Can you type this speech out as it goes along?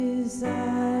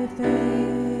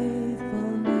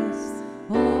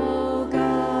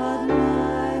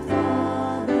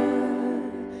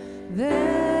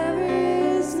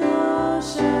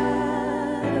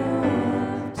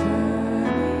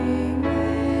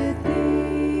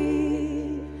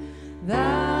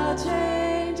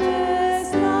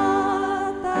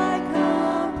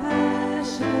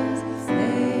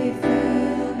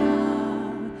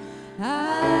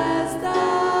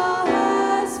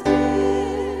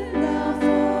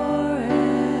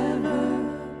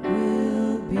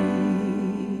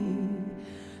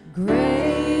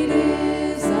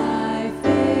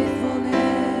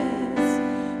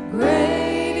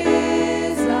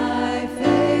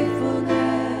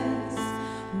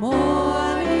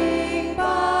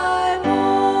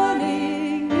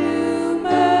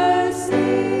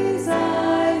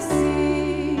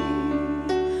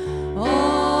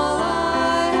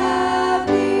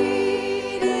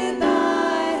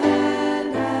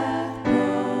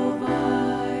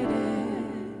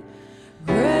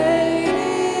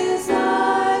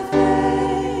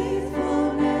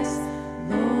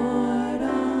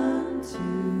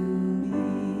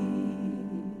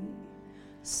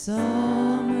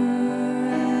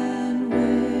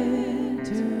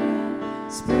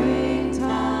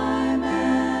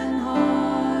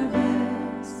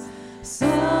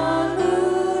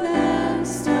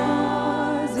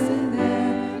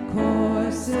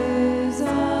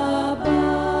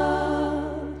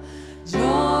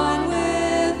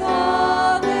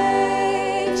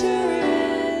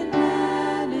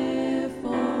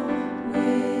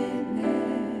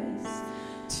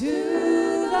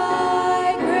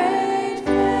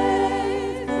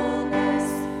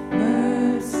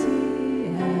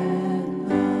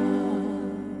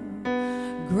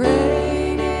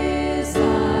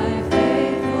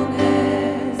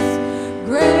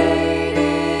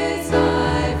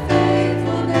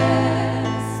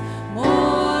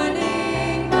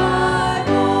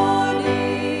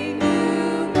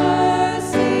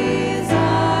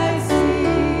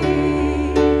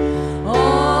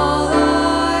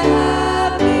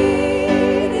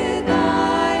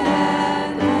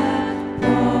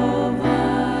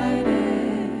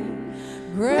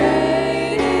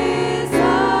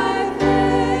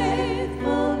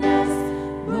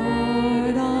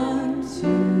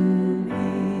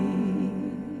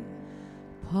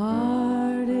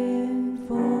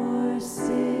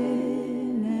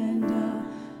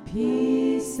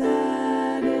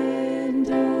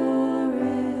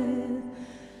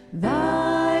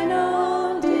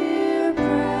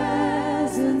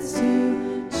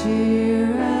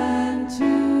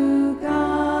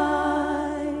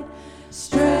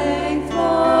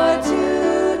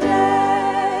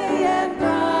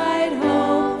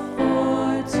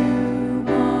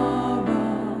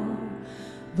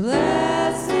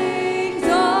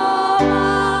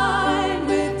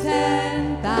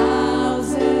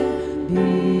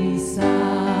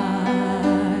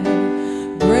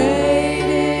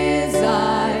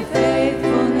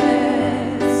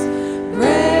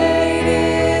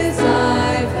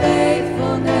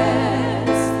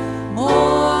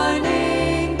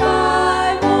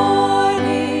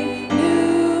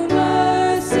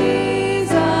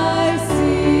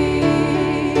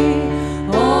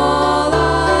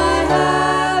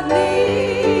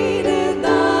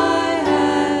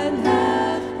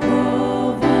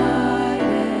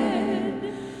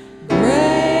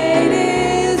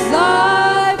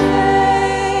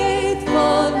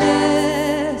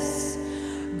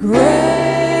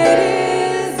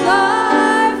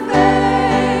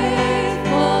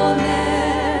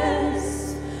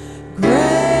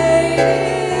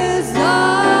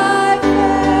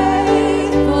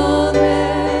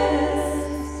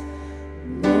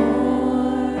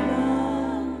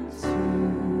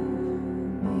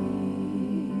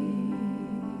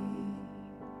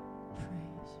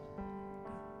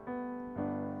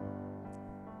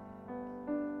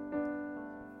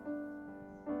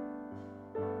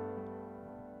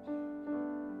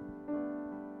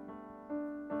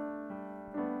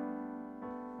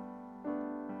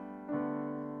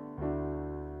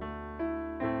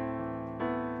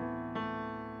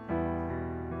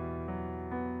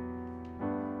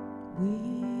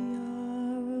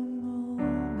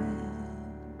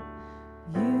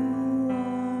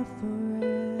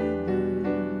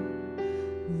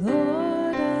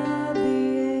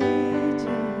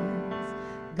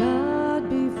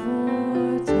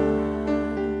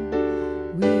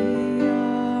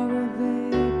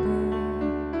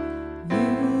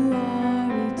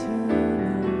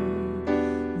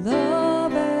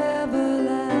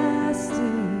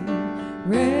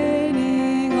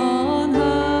Raining on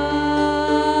high.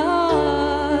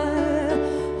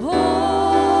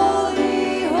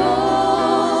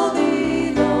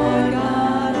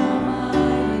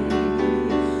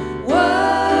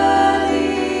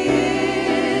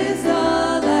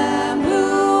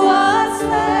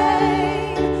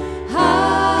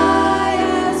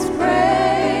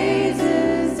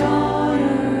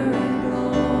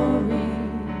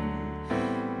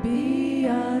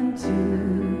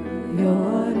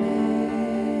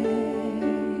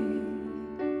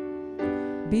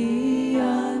 be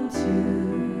unto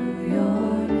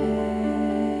your name.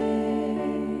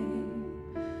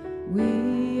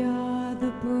 We are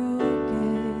the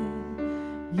broken,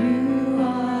 you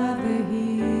are the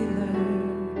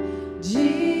healer,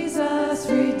 Jesus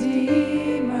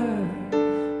Redeemer,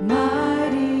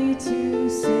 mighty to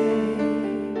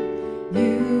save.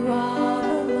 You are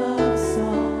the love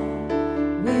song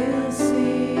we'll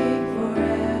sing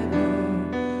forever,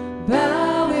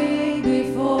 bowing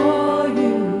before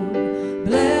you,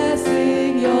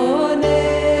 blessing your name.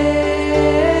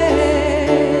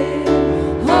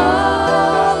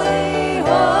 Holy,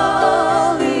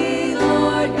 holy,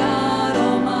 Lord God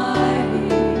Almighty,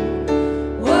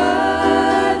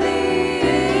 worthy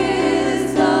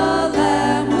is the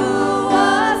Lamb who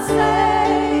was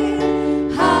slain.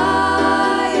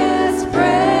 Highest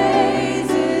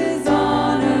praises,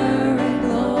 honor, and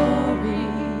glory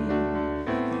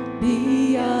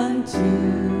be unto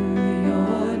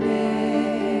your name.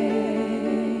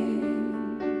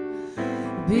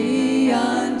 Be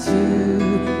unto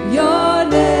your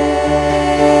name.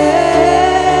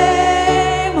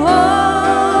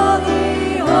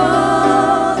 Holy,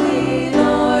 holy,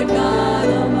 Lord God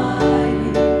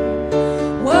Almighty,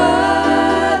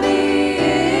 worthy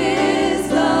is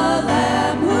the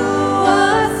Lamb who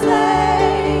was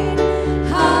slain.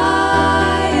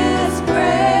 Highest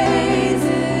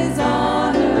praises,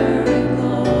 honor, and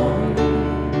glory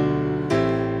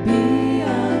be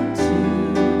unto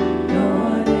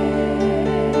your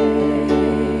name.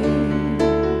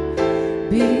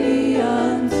 Be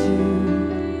unto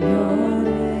your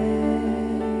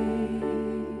name.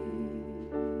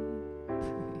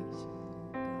 Praise you,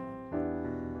 Lord God.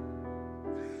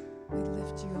 We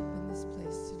lift you up in this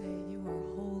place today. You are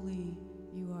holy.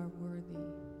 You are worthy.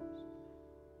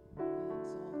 We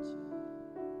exalt you.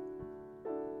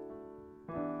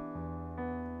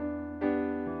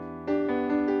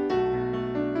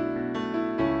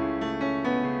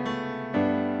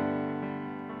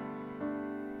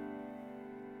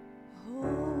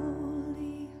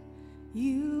 Holy,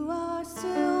 you are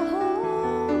still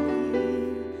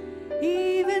holy,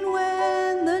 even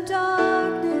when the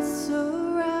darkness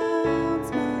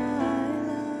surrounds my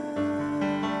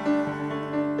life.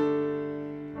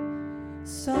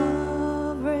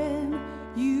 Sovereign,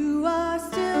 you are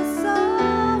still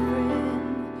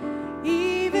sovereign,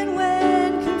 even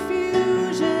when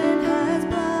confusion has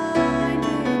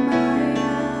blinded my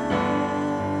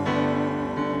eyes.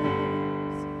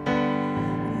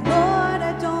 Lord,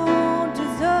 I don't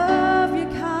deserve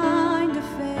your kind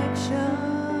affection.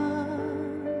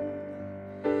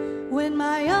 When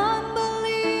my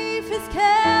unbelief has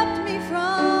kept me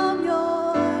from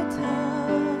your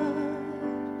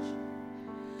touch,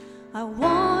 I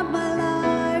want my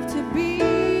life to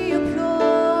be a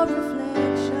pure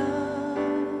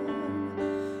reflection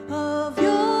of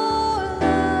your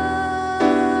love.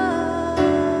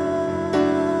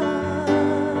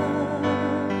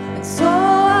 And so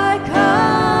I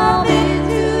come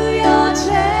into your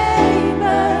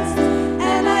chambers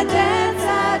and I dance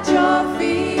at your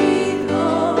feet,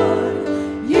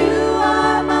 Lord. You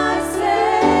are my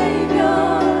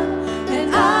Savior,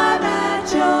 and I'm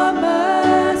at your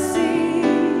mercy.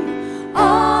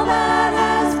 All that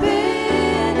has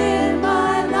been in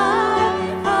my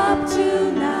life up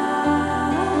to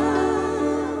now,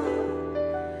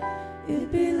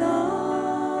 it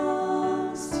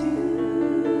belongs to you.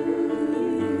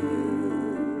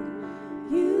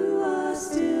 You are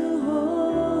still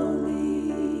holy.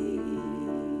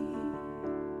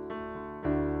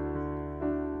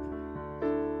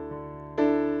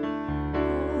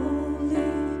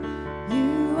 Holy,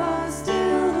 you are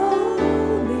still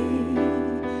holy,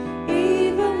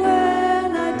 even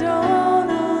when I don't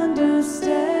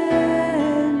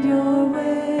understand your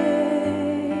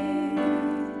ways.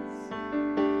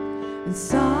 And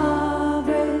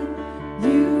sovereign,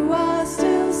 you are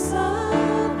still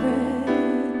sovereign,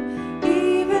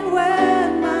 even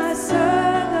when my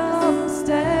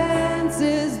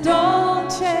circumstances don't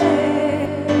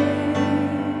change.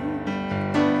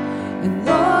 And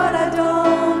Lord, I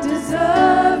don't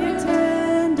deserve your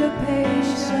tender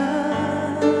patience.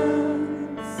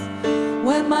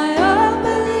 When my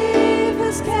unbelief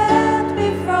has kept me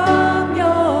from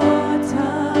your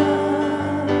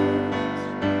touch,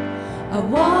 I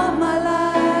want my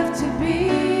life to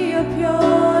be a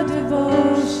pure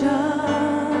devotion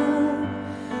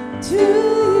to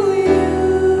you.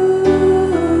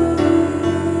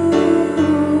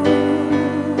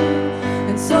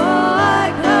 And so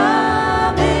I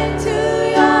come into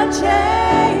your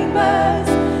chambers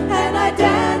and I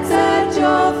dance at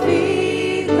your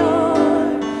feet,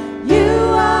 Lord. You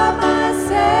are my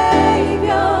Savior.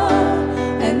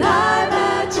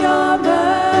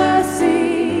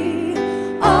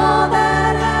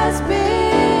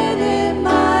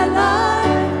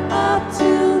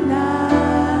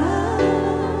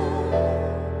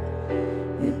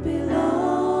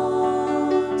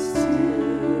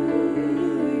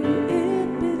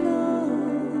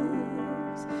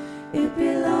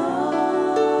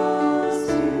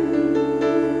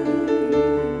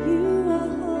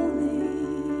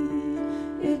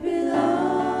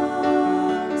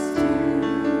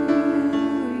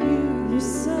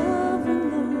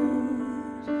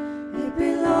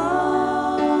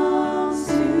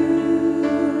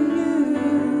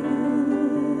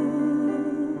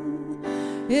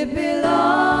 It belongs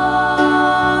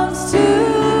to you.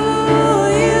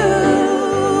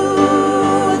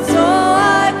 So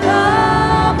I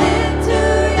come into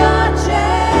your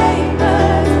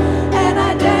chambers and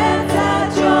I dance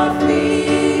at your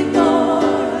feet,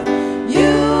 Lord. You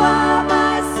are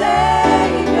my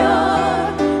Savior,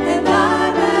 and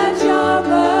I'm at your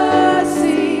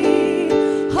mercy.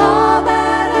 All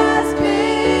that has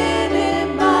been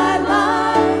in my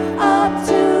life up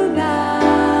to now,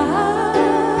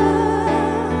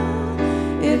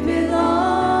 it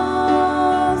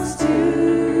belongs to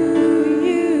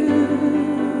you.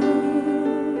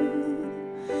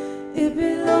 It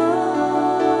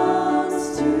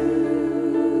belongs to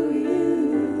you.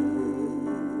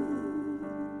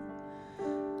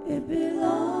 It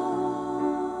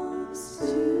belongs to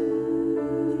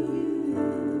you.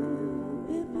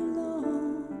 It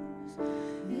belongs.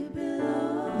 It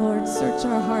belongs. Lord, search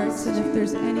our hearts, and if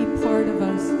there's any part of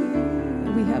us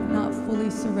that we have not fully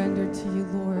surrendered to you,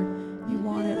 Lord, you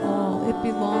want it all. It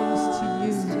belongs to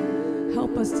you.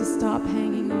 Help us to stop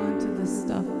hanging on to the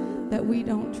stuff that we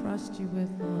don't trust you with,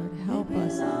 Lord. Help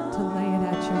us to lay it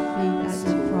at your feet, at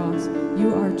your cross.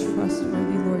 You are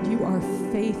trustworthy, Lord. You are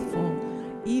faithful.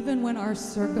 Even when our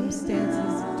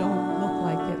circumstances don't look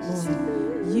like it, Lord,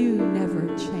 you never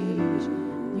change.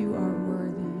 You are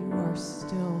worthy. You are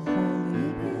still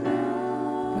holy.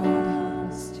 God, help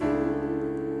us to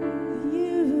you.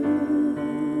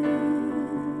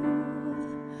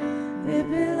 It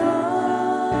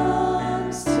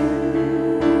belongs to you.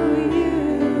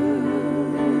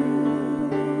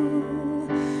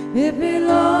 It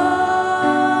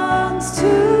belongs to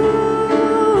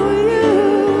you.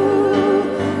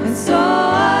 And so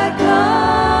I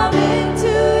come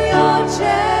into your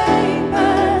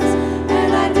chambers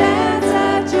and I dance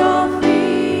at your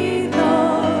feet,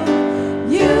 Lord.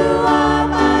 You are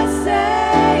my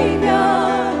Savior,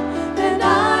 and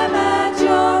I'm at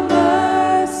your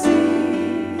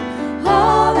mercy.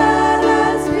 All that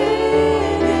has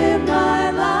been in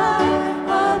my life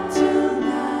up to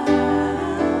now,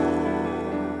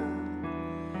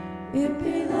 it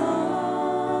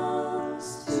belongs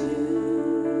to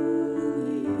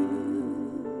you.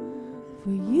 For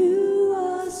you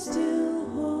are still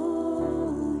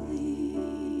holy.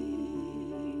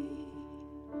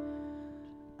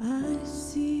 I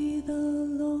see the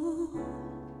Lord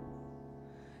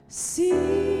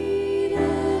seated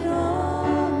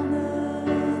on the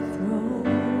throne,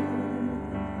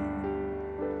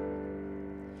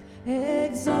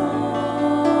 exalted.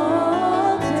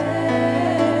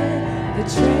 The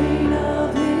train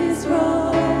of his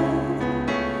robe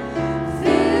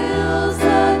fills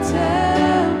the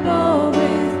temple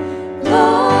with glory,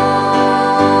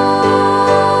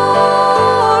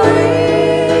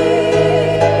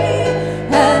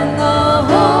 and the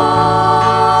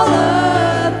whole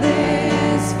earth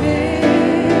is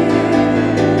filled,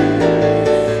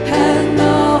 and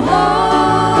the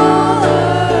whole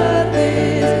earth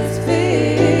is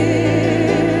filled,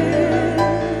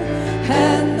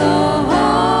 and the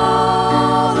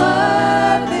whole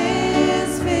earth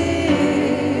is filled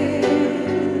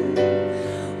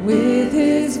with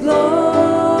his glory.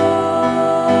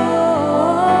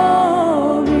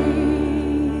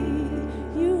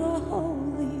 You are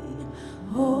holy,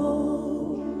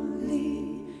 holy.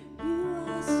 You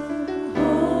are so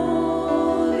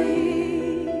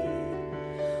holy,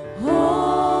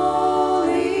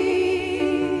 holy,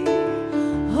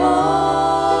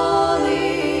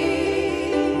 holy,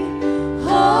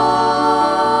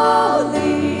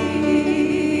 holy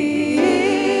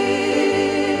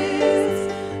is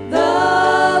the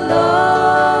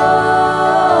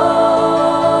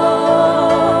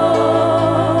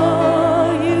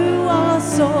Lord. You are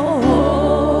so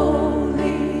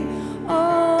holy,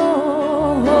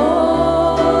 oh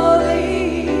holy,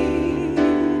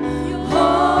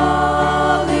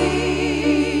 holy,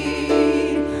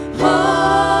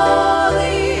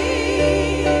 holy,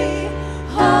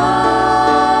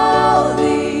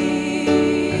 holy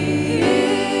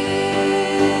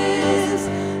is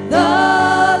the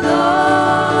Lord.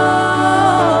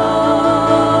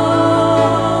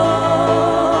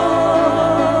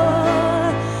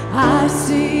 I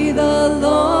see the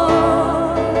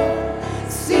Lord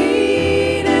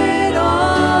seated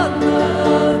on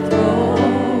the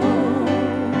throne,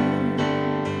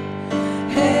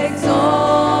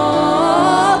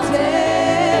 exalted.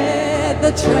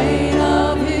 The train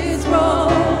of his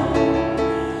robe,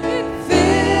 it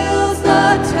fills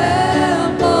the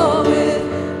temple with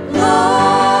glory,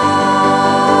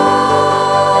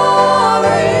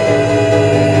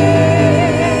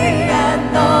 and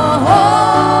the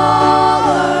whole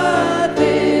earth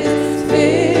is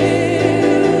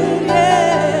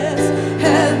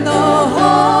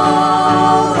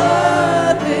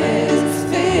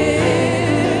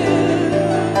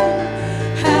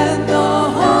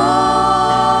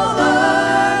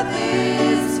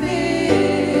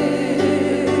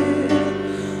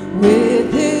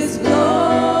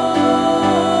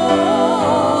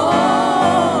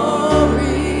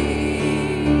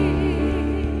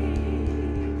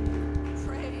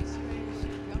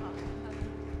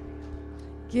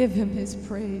Give him his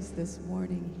praise this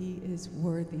morning. He is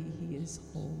worthy. He is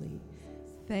holy.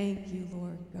 Thank you,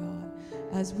 Lord God.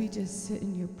 As we just sit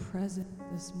in your presence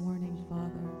this morning,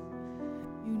 Father,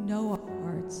 you know our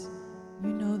hearts. You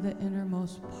know the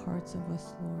innermost parts of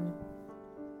us, Lord.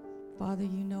 Father,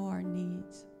 you know our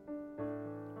needs.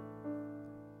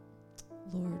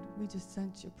 Lord, we just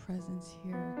sense your presence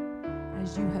here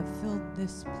as you have filled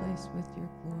this place with your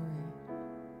glory.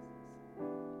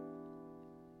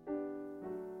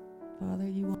 Father,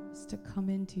 you want us to come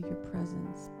into your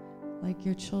presence like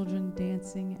your children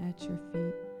dancing at your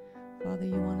feet. Father,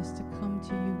 you want us to come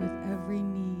to you with every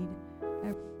need,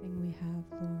 everything we have,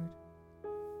 Lord.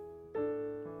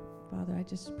 Father, I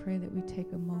just pray that we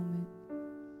take a moment,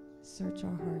 search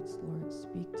our hearts, Lord,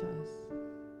 speak to us.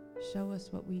 Show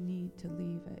us what we need to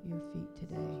leave at your feet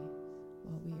today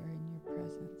while we are in your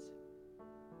presence.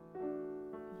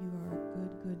 You are a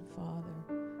good, good Father.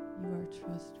 You are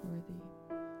trustworthy.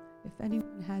 If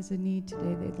anyone has a need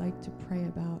today they'd like to pray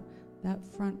about, that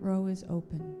front row is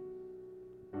open.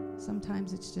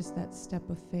 Sometimes it's just that step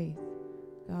of faith.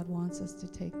 God wants us to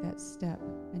take that step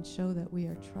and show that we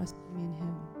are trusting in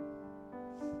him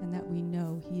and that we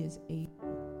know he is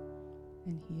able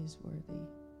and he is worthy.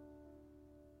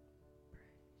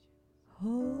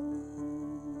 Holy,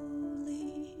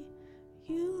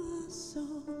 you are so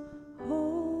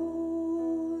holy.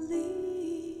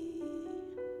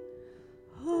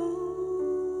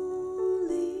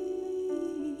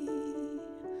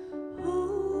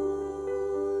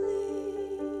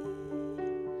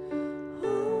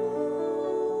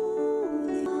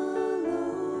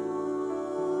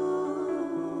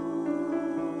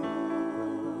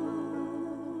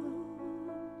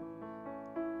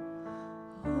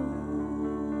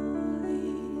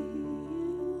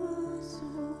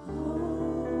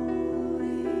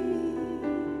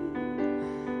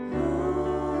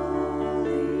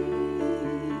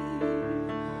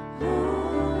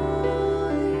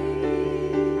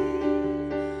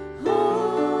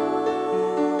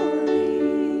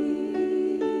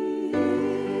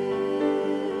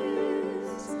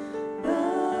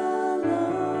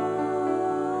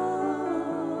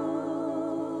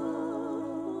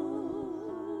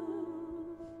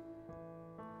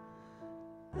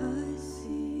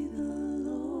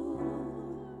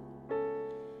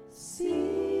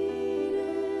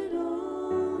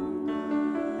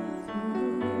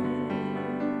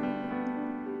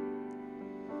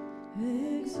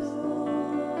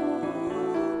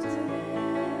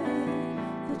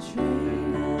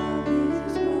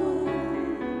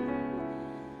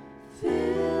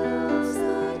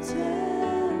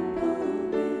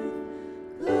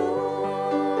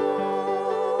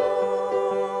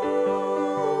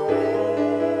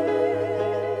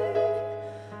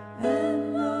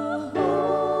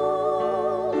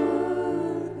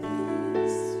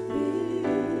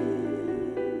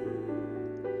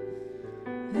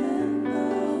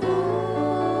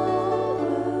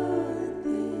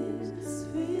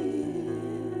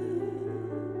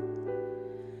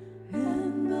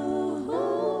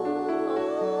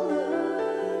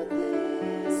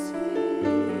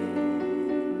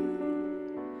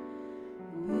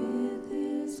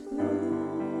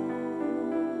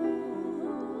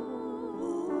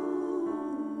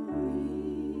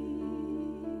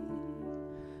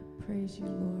 Praise you,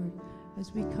 Lord,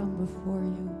 as we come before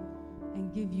you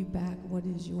and give you back what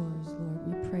is yours, Lord.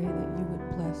 We pray that you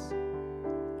would bless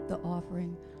the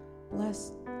offering,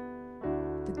 bless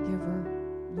the giver,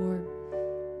 Lord.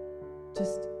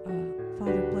 Just,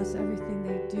 Father, bless everything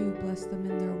they do. Bless them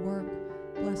in their work.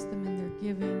 Bless them in their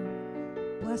giving.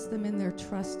 Bless them in their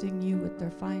trusting you with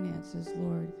their finances,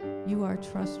 Lord. You are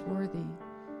trustworthy.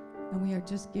 And we are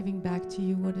just giving back to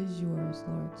you what is yours,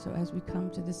 Lord. So as we come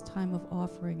to this time of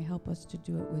offering, help us to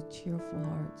do it with cheerful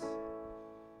hearts.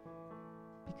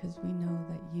 Because we know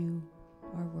that you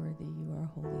are worthy. You are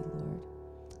holy, Lord.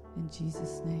 In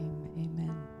Jesus' name,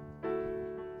 amen.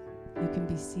 You can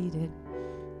be seated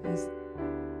as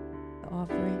the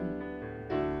offering.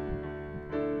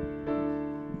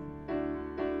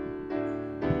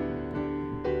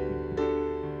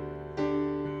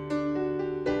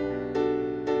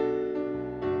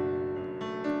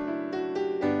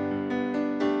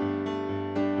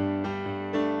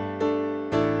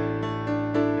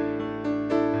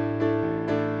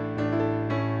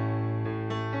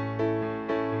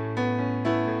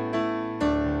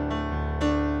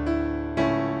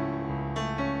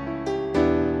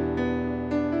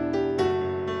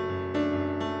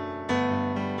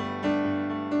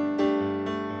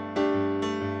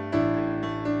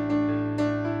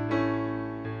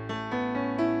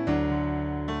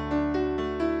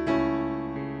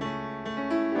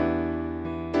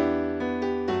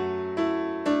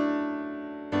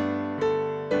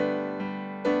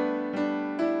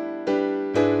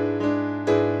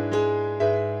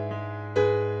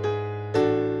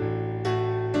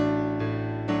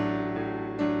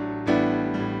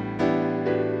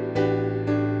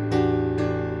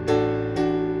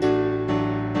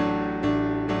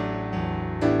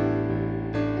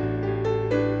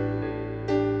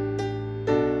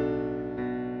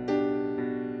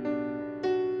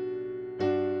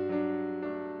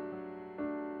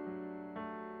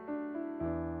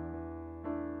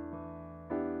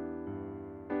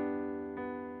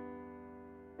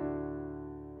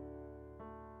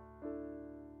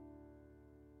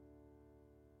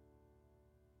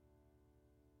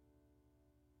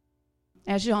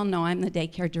 As you all know, I'm the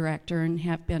daycare director and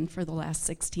have been for the last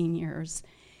 16 years.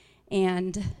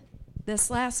 And this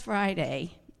last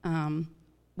Friday, let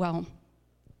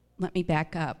me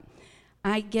back up.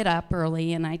 I get up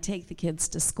early and I take the kids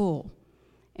to school.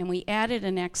 And we added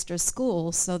an extra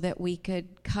school so that we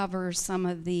could cover some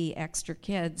of the extra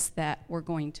kids that were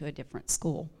going to a different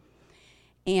school.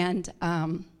 And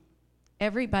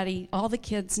everybody, all the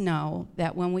kids know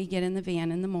that when we get in the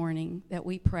van in the morning that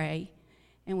we pray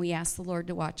and we ask the Lord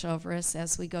to watch over us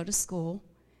as we go to school.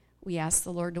 We ask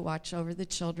the Lord to watch over the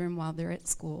children while they're at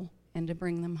school and to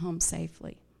bring them home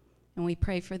safely. And we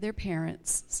pray for their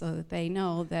parents so that they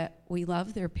know that we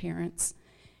love their parents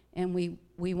and we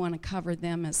want to cover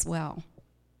them as well.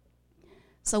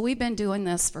 So we've been doing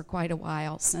this for quite a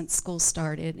while since school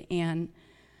started. And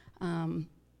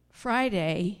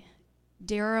Friday,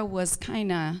 Dara was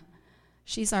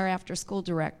she's our after-school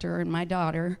director and my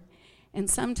daughter, and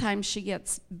sometimes she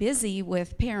gets busy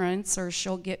with parents or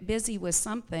she'll get busy with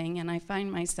something, and I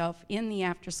find myself in the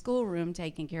after-school room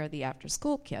taking care of the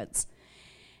after-school kids.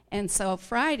 And so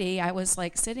Friday, I was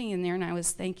like sitting in there and I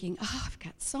was thinking, I've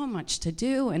got so much to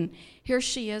do, and here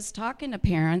she is talking to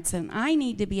parents, and I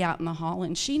need to be out in the hall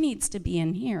and she needs to be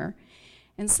in here.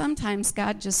 And sometimes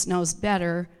God just knows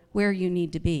better where you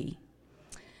need to be.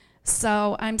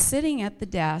 So I'm sitting at the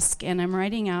desk and I'm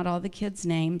writing out all the kids'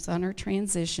 names on our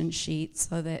transition sheet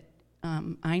so that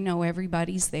I know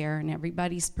everybody's there and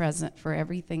everybody's present for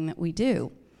everything that we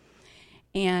do.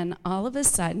 And all of a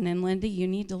sudden, and Linda, you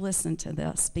need to listen to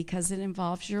this because it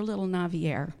involves your little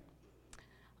Navier.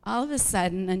 All of a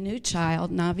sudden, a new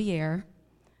child, Navier,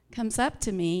 comes up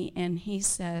to me and he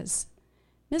says,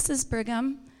 Mrs.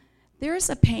 Brigham, there's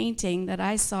a painting that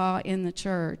I saw in the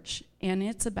church and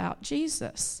it's about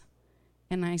Jesus.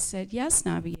 And I said, yes,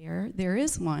 Navier, there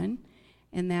is one,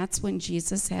 and that's when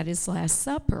Jesus had his Last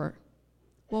Supper.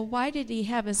 Well, why did he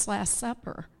have his Last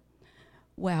Supper?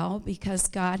 Well, because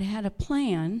God had a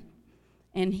plan,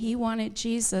 and he wanted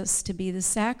Jesus to be the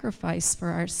sacrifice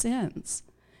for our sins.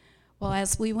 Well,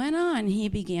 as we went on, he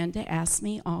began to ask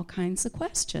me all kinds of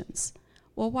questions.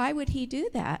 Well, why would he do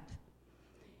that?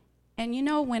 And you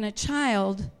know, when a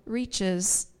child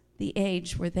reaches the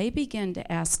age where they begin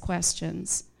to ask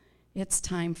questions, it's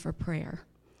time for prayer.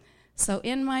 So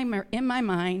in my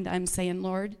mind, I'm saying,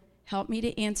 Lord, help me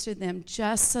to answer them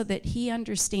just so that he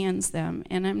understands them,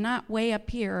 and I'm not way up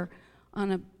here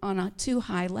on a too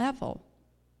high level.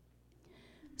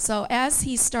 So as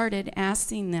he started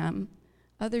asking them,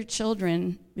 other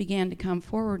children began to come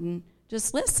forward and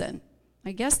just listen.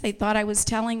 I guess they thought I was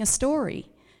telling a story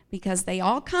because they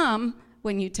all come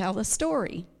when you tell a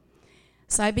story.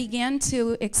 So I began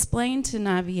to explain to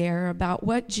Navier about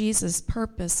what Jesus'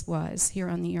 purpose was here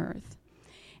on the earth.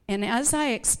 And as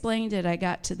I explained it, I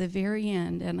got to the very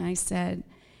end, and I said,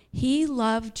 he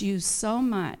loved you so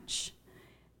much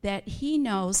that he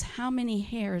knows how many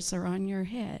hairs are on your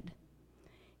head.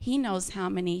 He knows how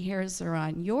many hairs are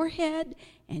on your head,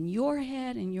 and your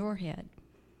head, and your head.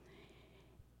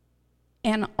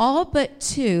 And all but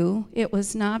two, it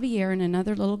was Navier and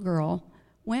another little girl,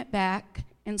 went back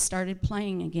and started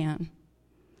playing again.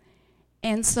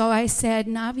 And so I said,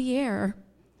 Navier,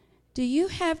 do you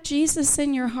have Jesus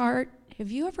in your heart?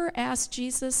 Have you ever asked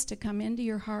Jesus to come into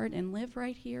your heart and live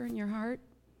right here in your heart?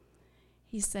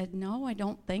 He said, no, I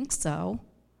don't think so.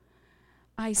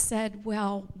 I said,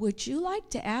 well, would you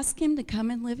like to ask him to come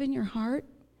and live in your heart?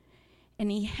 And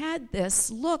he had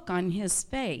this look on his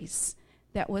face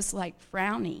that was like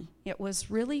frowny. It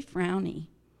was really frowny.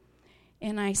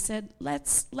 And I said,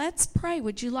 let's pray.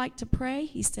 Would you like to pray?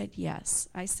 He said, yes.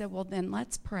 I said, well, then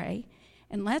let's pray,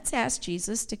 and let's ask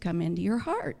Jesus to come into your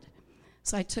heart.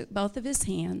 So I took both of his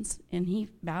hands, and he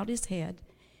bowed his head,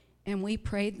 and we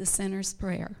prayed the sinner's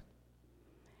prayer.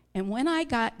 And when I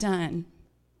got done,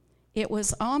 it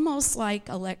was almost like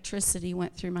electricity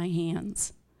went through my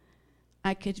hands.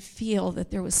 I could feel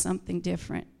that there was something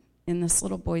different in this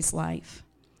little boy's life.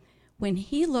 When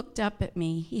he looked up at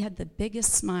me, he had the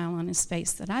biggest smile on his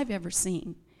face that I've ever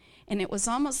seen. And it was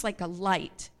almost like a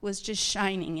light was just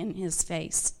shining in his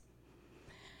face.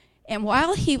 And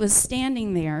while he was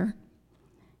standing there,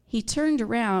 he turned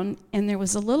around, and there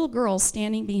was a little girl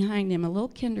standing behind him, a little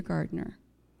kindergartner.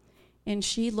 And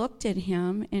she looked at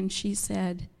him, and she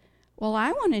said, well,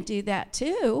 I want to do that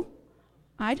too.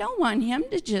 I don't want him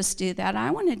to just do that. I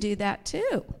want to do that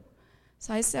too.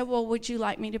 So I said, well, would you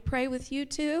like me to pray with you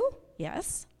too?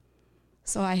 Yes.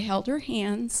 So I held her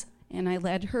hands, and I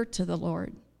led her to the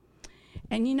Lord.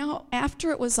 And you know,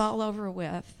 after it was all over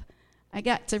with, I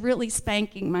got to really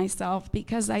spanking myself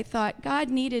because I thought God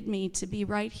needed me to be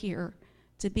right here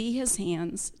to be his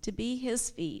hands, to be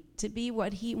his feet, to be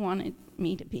what he wanted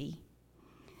me to be.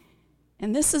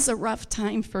 And this is a rough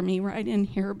time for me right in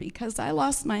here because I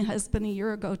lost my husband a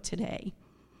year ago today.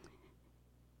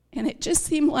 And it just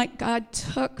seemed like God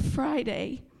took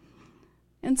Friday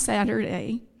and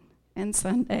Saturday and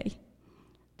Sunday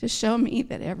to show me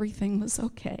that everything was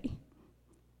okay,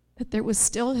 that there was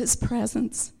still his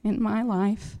presence in my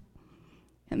life,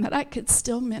 and that I could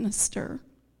still minister.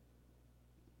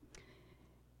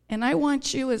 And I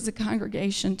want you as a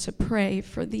congregation to pray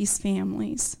for these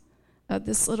families,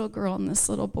 this little girl and this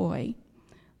little boy.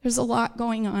 There's a lot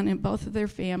going on in both of their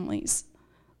families.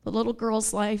 The little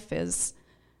girl's life is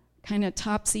kind of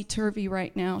topsy-turvy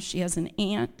right now. She has an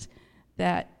aunt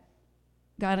that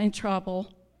got in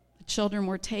trouble. The children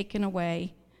were taken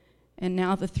away, and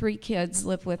now the 3 kids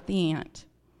live with the aunt.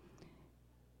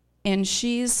 And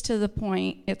she's to the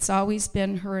point, it's always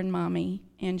been her and Mommy,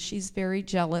 and she's very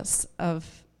jealous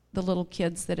of the little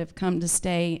kids that have come to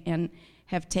stay and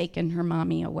have taken her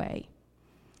Mommy away.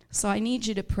 So I need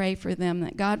you to pray for them,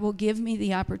 that God will give me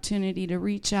the opportunity to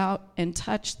reach out and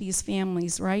touch these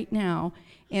families right now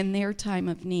in their time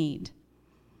of need.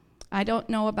 I don't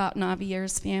know about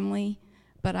Navier's family,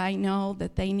 but I know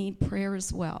that they need prayer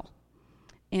as well.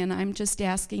 And I'm just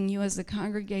asking you as a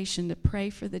congregation to pray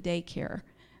for the daycare,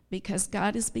 because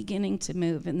God is beginning to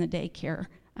move in the daycare.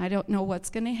 I don't know what's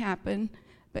going to happen,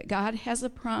 but God has a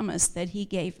promise that he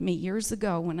gave me years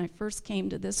ago when I first came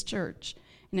to this church,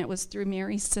 and it was through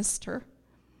Mary's sister.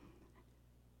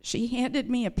 She handed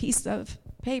me a piece of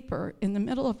paper in the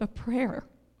middle of a prayer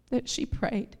that she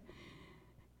prayed.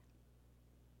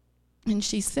 And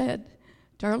she said,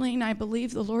 "Darlene, I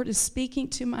believe the Lord is speaking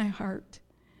to my heart,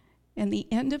 and the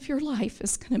end of your life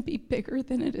is going to be bigger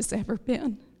than it has ever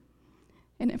been.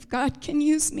 And if God can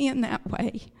use me in that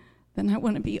way, then I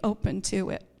want to be open to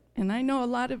it." And I know a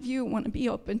lot of you want to be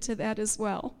open to that as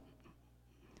well.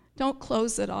 Don't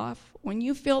close it off. When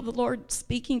you feel the Lord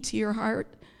speaking to your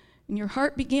heart and your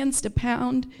heart begins to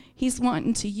pound, he's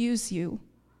wanting to use you.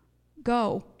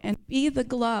 Go and be the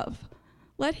glove.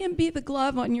 Let him be the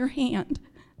glove on your hand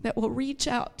that will reach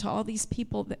out to all these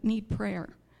people that need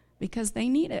prayer, because they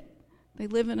need it. They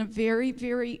live in a very,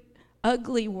 very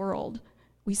ugly world.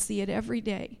 We see it every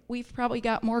day. We've probably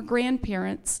got more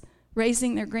grandparents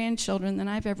raising their grandchildren than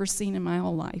I've ever seen in my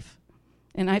whole life.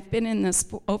 And I've been in this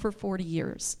for over 40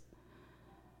 years.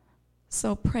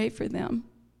 So pray for them.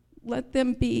 Let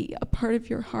them be a part of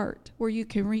your heart where you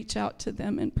can reach out to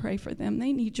them and pray for them.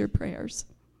 They need your prayers.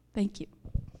 Thank you.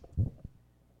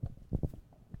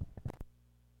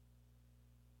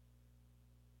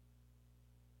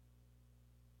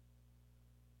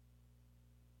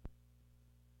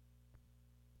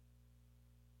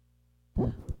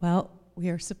 Well, we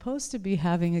are supposed to be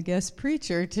having a guest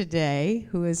preacher today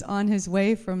who is on his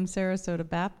way from Sarasota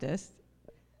Baptist.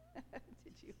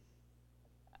 Did you?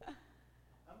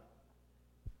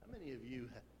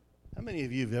 How many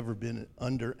of you have ever been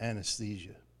under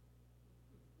anesthesia?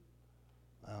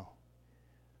 Wow.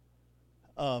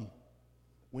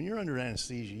 When you're under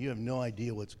anesthesia, you have no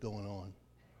idea what's going on.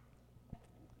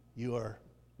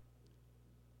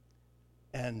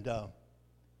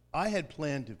 I had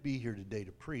planned to be here today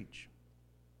to preach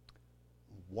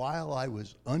while I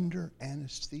was under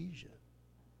anesthesia.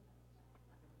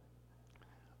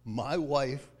 My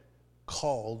wife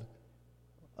called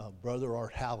Brother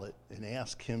Art Hallett and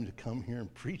asked him to come here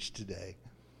and preach today.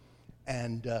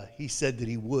 And he said that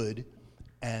he would,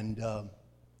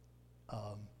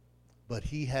 but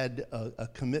he had a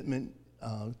commitment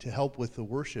to help with the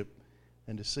worship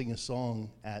and to sing a song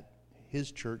at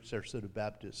his church, Sarasota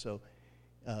Baptist. So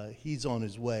he's on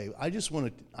his way. I just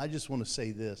want to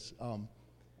say this.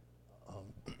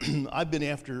 I've been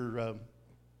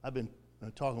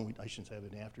talking with, I shouldn't say I've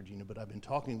been after Gina, but I've been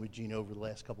talking with Gina over the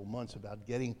last couple months about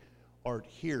getting Art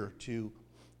here to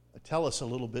tell us a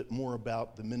little bit more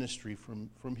about the ministry from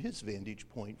his vantage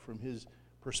point, from his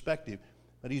perspective.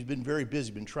 But he's been very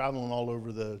busy, been traveling all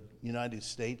over the United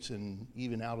States and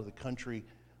even out of the country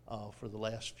for the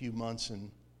last few months. And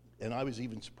I was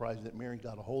even surprised that Mary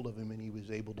got a hold of him and he was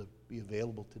able to be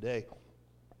available today.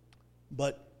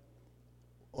 But,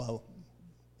 well,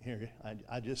 here,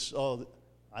 I just saw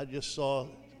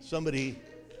somebody.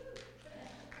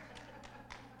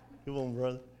 Come on,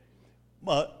 brother.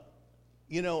 But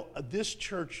this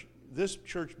church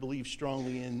believes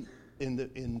strongly in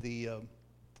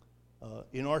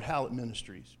Art Hallett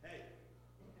Ministries. Hey,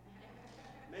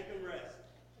 make him rest.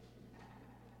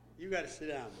 You got to sit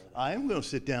down, brother. I am going to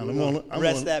sit down.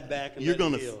 Rest that back and you're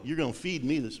going to feed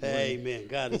me this morning. Amen.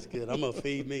 God is good. I'm going to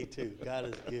feed me too. God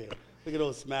is good. Look at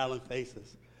those smiling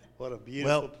faces. What a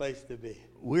beautiful place to be.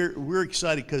 We're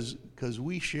excited because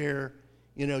we share.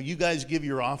 You know, you guys give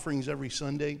your offerings every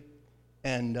Sunday,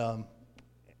 and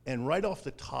right off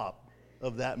the top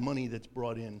of that money that's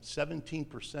brought in,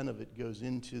 17% of it goes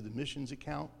into the missions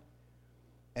account,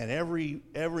 and every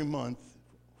month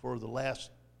for the last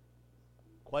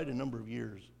quite a number of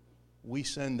years, we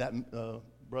send that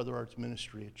Brother Art's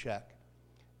ministry a check,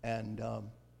 and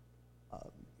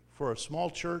for a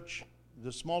small church,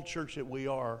 the small church that we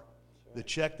are, the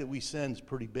check that we send is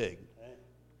pretty big,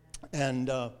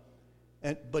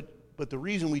 but the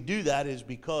reason we do that is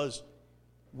because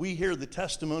we hear the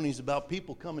testimonies about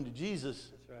people coming to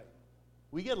Jesus. That's right.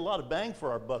 We get a lot of bang for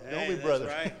our buck, don't we, brother?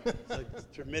 That's right. It's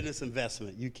a tremendous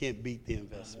investment. You can't beat the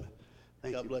investment.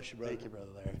 God bless you, brother. Thank you,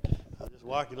 Brother Larry. I'll just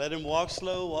let him walk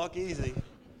slow, walk easy.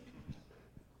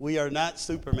 We are not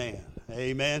Superman.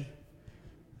 Amen.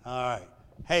 All right.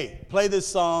 Hey, play this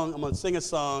song. I'm going to sing a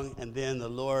song, and then the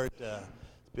Lord has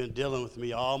been dealing with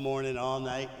me all morning, all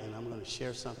night, and I'm going to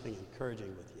share something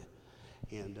encouraging with you.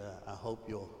 And I hope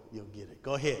you'll get it.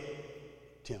 Go ahead,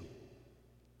 Tim.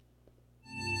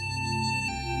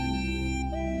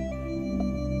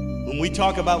 When we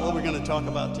talk about what we're going to talk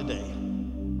about today,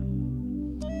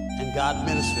 and God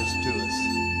ministers to us,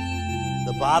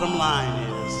 the bottom line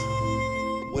is,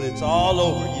 when it's all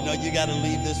over, you know you got to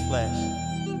leave this flesh.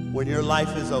 When your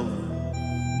life is over,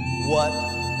 what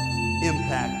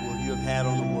impact will you have had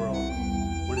on the world?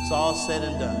 When it's all said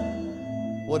and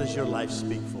done, what does your life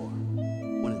speak for?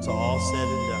 When it's all said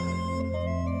and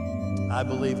done, I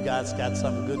believe God's got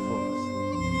something good for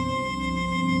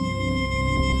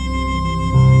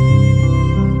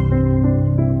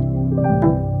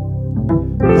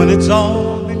us. When it's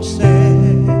all been said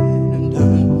and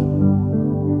done,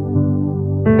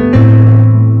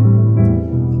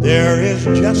 there is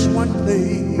just one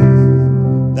thing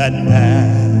that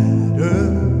matters.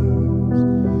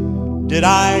 Did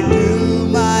I do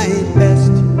my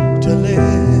best to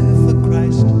live for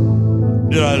Christ?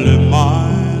 Did I live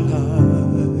my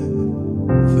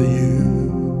life for you?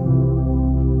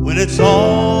 When it's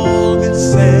all been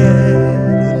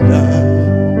said and done,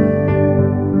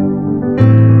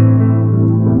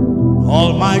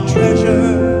 all my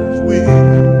treasures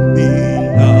will be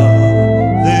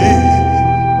nothing.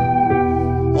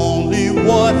 Only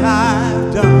what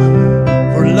I've done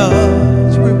for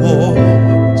love's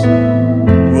rewards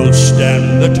will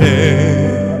stand the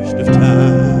test of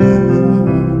time.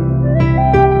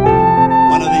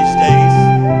 One of these days,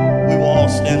 we will all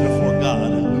stand before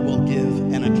God and we will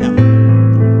give an account.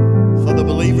 For the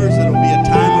believers, it will be a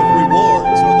time of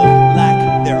rewards or the lack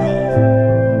thereof.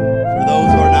 For those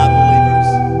who are not believers,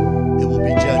 it will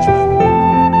be judgment.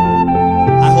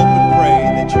 I hope and pray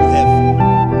that you have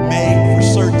made for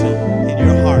certain in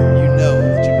your heart, you know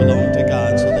that you belong to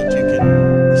God so that you can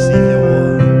receive your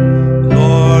reward.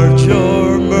 Lord,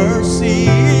 your mercy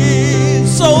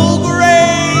is so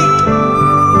great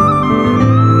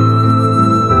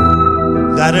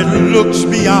that it looks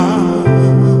beyond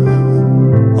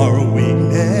our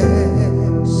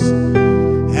weakness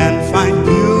and find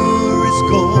purest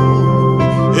gold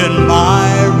in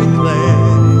miry clay,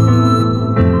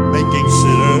 making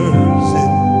sinners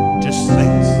into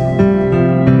saints.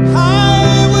 I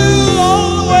will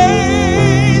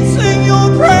always sing your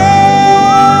praise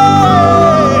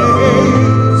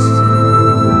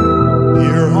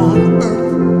here on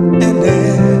earth and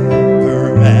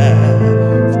ever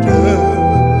after.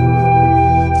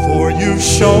 For you've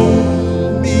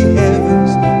shown me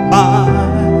heaven's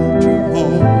my true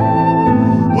home.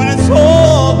 When it's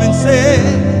all been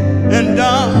said and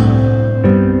done,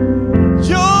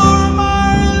 you're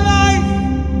my life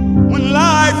when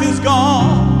life is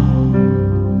gone.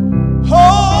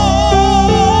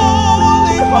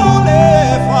 Holy, holy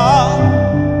Father,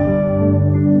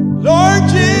 Lord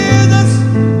Jesus,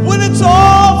 when it's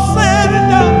all said and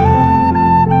done,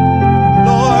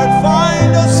 Lord,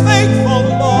 find us faithful,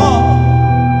 Lord.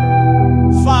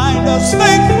 Find us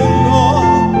faithful,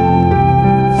 Lord.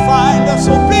 Find us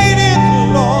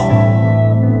obedient, Lord.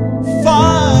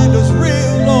 Find us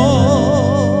real,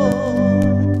 Lord.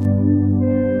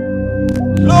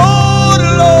 Lord,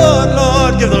 Lord,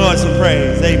 Lord. Give the Lord some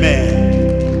praise. Amen.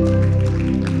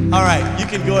 All right, you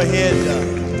can go ahead.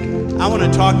 I want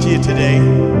to talk to you today.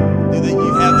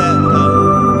 You have that.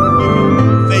 You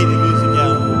can fade the music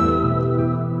out.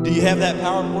 Do you have that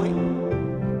PowerPoint?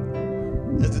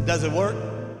 Does it work?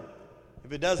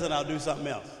 If it doesn't, I'll do something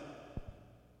else.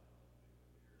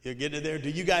 You're getting it there? Do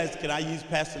you guys, can I use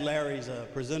Pastor Larry's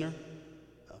presenter?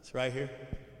 It's right here.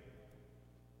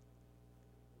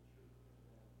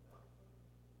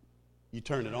 You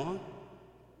turn it on?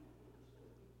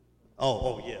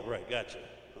 Oh, yeah, right, gotcha.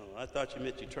 Oh, I thought you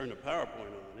meant you turned the PowerPoint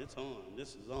on. It's on.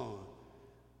 This is on.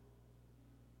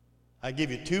 I give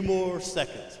you 2 more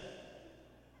seconds.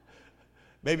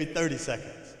 Maybe 30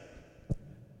 seconds.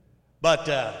 But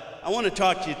I want to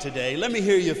talk to you today. Let me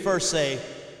hear you first say,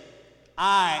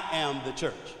 I am the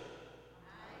church.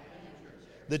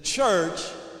 The church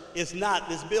is not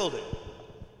this building.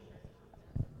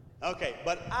 Okay,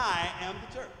 but I am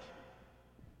the church.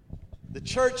 The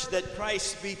church that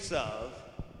Christ speaks of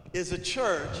is a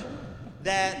church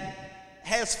that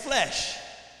has flesh.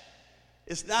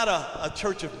 It's not a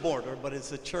church of mortar, but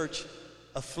it's a church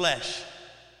of flesh,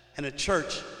 and a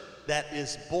church that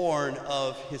is born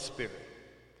of his Spirit.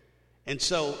 And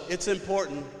so it's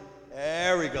important.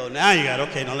 There we go. Now you got it.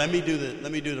 Okay, now let me do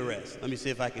the rest. Let me see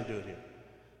if I can do it here.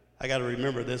 I got to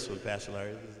remember this one, Pastor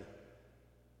Larry.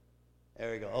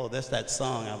 There we go. Oh, that's that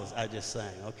song I just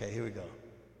sang. Okay, here we go.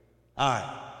 All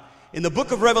right. In the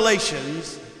book of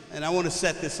Revelations, and I want to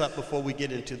set this up before we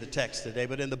get into the text today,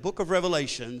 but in the book of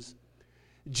Revelations,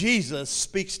 Jesus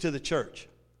speaks to the church.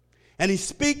 And he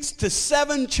speaks to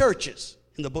 7 churches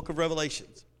in the book of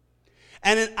Revelations.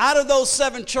 And out of those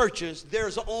 7 churches,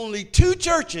 there's only 2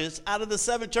 churches out of the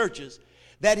 7 churches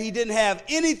that he didn't have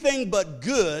anything but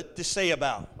good to say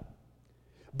about.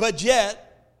 But yet,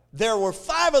 there were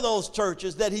 5 of those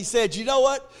churches that he said, you know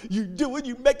what?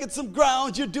 You're making some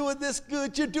ground. You're doing this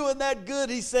good. You're doing that good.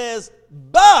 He says,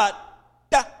 but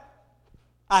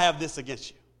I have this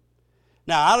against you.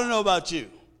 Now, I don't know about you,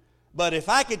 but if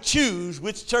I could choose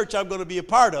which church I'm going to be a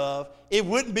part of, it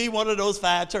wouldn't be one of those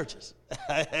 5 churches.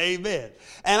 Amen.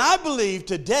 And I believe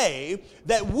today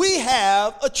that we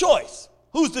have a choice.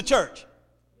 Who's the church?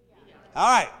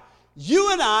 All right.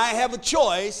 You and I have a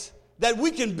choice that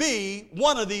we can be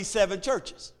one of these 7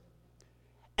 churches.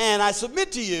 And I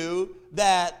submit to you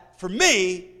that for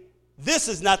me, this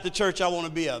is not the church I want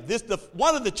to be of.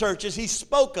 One of the churches he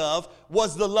spoke of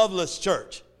was the loveless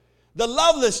church. The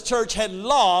loveless church had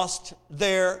lost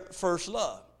their first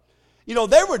love. You know,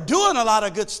 they were doing a lot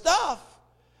of good stuff.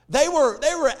 They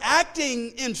were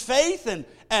acting in faith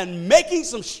and making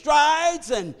some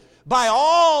strides, and by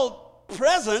all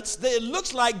presence, it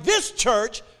looks like this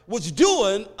church was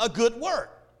doing a good work.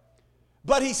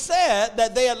 But he said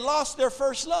that they had lost their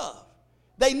first love.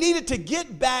 They needed to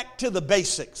get back to the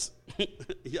basics.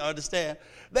 You understand?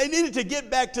 They needed to get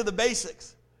back to the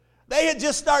basics. They had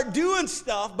just started doing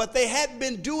stuff, but they hadn't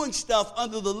been doing stuff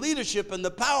under the leadership and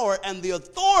the power and the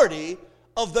authority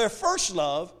of their first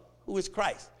love, who is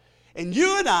Christ. And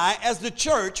you and I, as the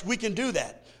church, we can do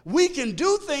that. We can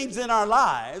do things in our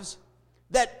lives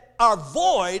that are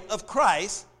void of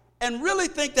Christ and really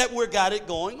think that we've got it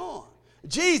going on.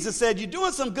 Jesus said, you're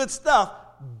doing some good stuff,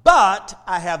 but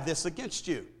I have this against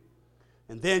you.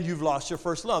 And then you've lost your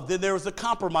first love. Then there was a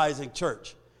compromising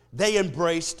church. They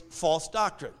embraced false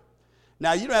doctrine.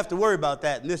 Now, you don't have to worry about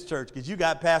that in this church because you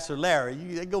got Pastor Larry.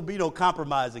 There going to be no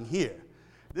compromising here.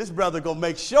 This brother going to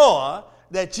make sure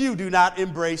that you do not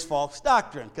embrace false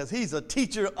doctrine because he's a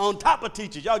teacher on top of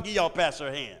teachers. Y'all give y'all pastor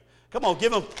a hand. Come on,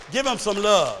 give him some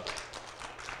love.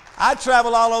 I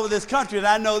travel all over this country, and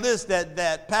I know this,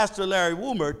 that Pastor Larry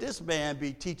Woomert, this man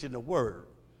be teaching the word.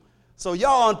 So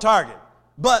y'all on target.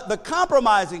 But the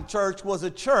compromising church was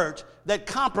a church that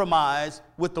compromised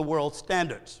with the world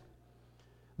standards.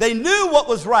 They knew what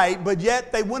was right, but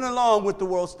yet they went along with the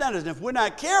world standards. And if we're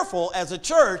not careful as a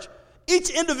church,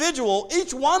 each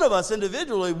one of us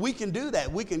individually, we can do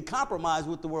that. We can compromise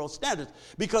with the world standards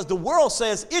because the world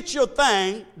says, it's your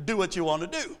thing, do what you want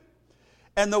to do.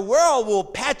 And the world will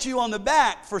pat you on the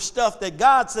back for stuff that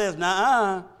God says,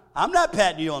 nah, I'm not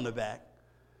patting you on the back.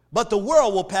 But the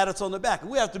world will pat us on the back.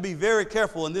 We have to be very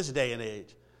careful in this day and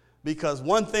age because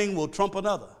one thing will trump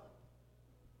another.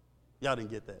 Y'all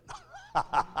didn't get that.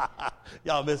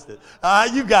 Y'all missed it.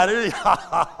 You got it.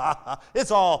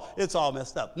 It's all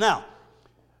messed up. Now,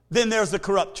 then there's the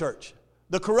corrupt church.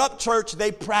 The corrupt church,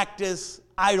 they practice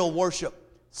idol worship,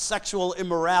 sexual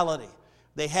immorality.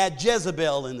 They had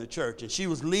Jezebel in the church, and she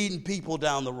was leading people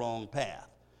down the wrong path.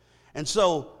 And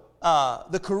so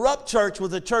the corrupt church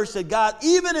was a church that God,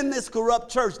 even in this corrupt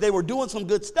church, they were doing some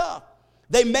good stuff.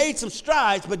 They made some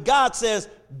strides, but God says,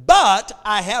 but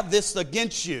I have this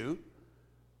against you.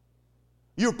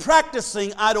 You're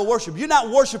practicing idol worship. You're not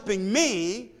worshiping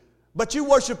me, but you're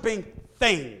worshiping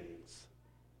things.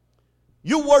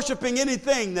 You're worshiping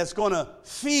anything that's going to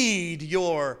feed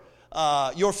your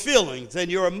feelings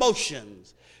and your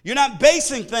emotions. You're not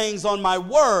basing things on my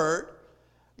word.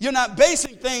 You're not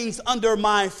basing things under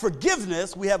my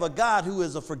forgiveness. We have a God who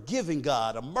is a forgiving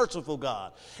God, a merciful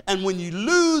God. And when you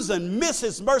lose and miss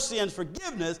his mercy and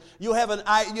forgiveness, you have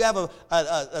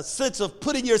a sense of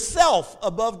putting yourself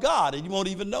above God, and you won't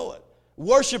even know it.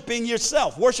 Worshiping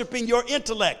yourself, worshiping your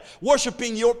intellect,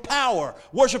 worshiping your power,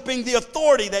 worshiping the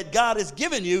authority that God has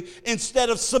given you instead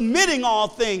of submitting all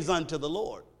things unto the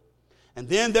Lord. And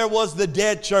then there was the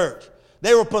dead church.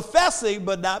 They were professing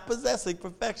but not possessing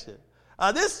perfection.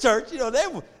 This church, they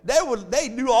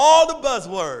knew all the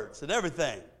buzzwords and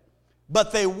everything,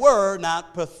 but they were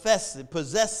not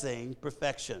possessing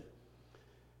perfection.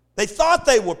 They thought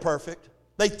they were perfect.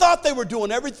 They thought they were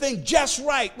doing everything just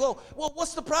right. Well,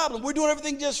 what's the problem? We're doing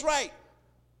everything just right.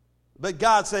 But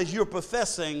God says you're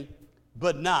professing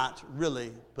but not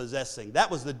really possessing. That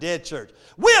was the dead church.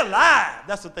 We're alive.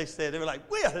 That's what they said. They were like,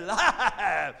 we're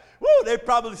alive. Woo, they're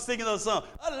probably singing those songs.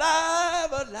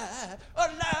 Alive, alive,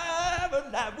 alive,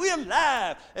 alive. We're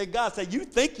alive. And God said, you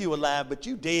think you're alive, but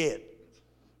you dead.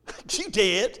 You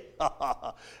dead.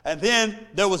 And then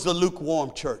there was the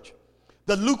lukewarm church.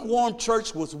 The lukewarm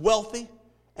church was wealthy,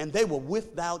 and they were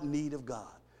without need of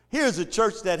God. Here's a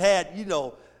church that had,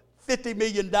 $50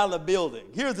 million building.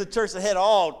 Here's a church that had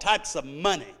all types of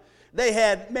money. They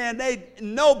had,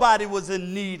 nobody was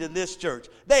in need in this church.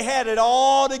 They had it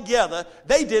all together.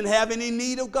 They didn't have any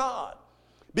need of God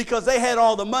because they had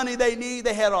all the money they need.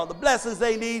 They had all the blessings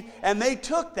they need. And they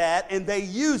took that and they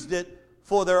used it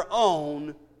for their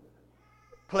own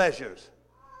pleasures.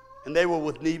 And they were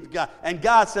with need of God. And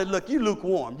God said, look, you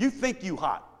lukewarm. You think you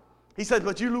hot. He said,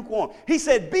 but you lukewarm. He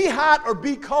said, be hot or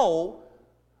be cold.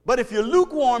 But if you're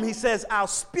lukewarm, he says, I'll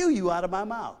spew you out of my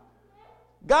mouth.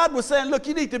 God was saying, look,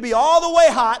 you need to be all the way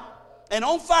hot and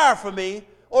on fire for me,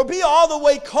 or be all the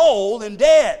way cold and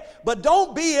dead. But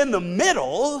don't be in the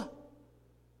middle.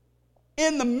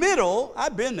 In the middle,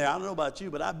 I've been there. I don't know about you,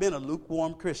 but I've been a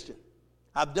lukewarm Christian.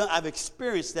 I've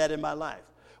experienced that in my life,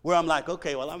 where I'm like,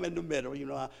 okay, well, I'm in the middle.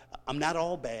 I'm not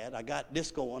all bad. I got this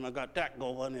going. I got that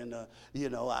going. And,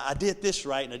 I did this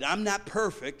right. And I'm not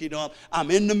perfect.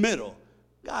 I'm in the middle.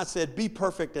 God said, be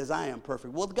perfect as I am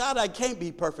perfect. Well, God, I can't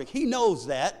be perfect. He knows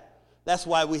that. That's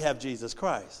why we have Jesus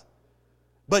Christ.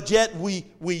 But yet we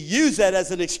use that as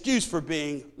an excuse for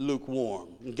being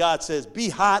lukewarm. And God says, be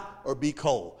hot or be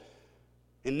cold.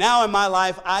 And now in my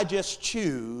life, I just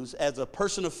choose as a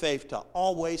person of faith to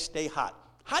always stay hot.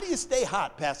 How do you stay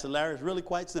hot, Pastor Larry? It's really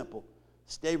quite simple.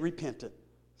 Stay repentant.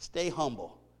 Stay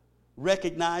humble.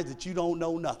 Recognize that you don't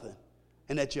know nothing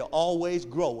and that you're always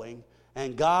growing.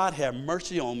 And God, have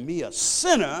mercy on me, a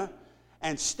sinner,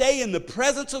 and stay in the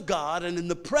presence of God and in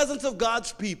the presence of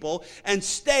God's people and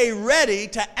stay ready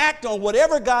to act on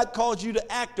whatever God calls you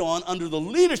to act on under the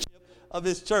leadership of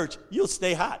his church. You'll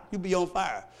stay hot. You'll be on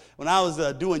fire. When I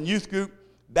was doing youth group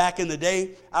back in the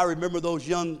day, I remember those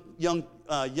young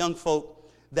folk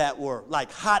that were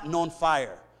like hot and on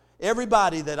fire.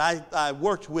 Everybody that I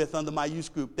worked with under my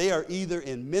youth group, they are either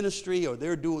in ministry or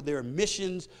they're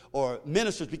missions or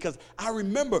ministers, because I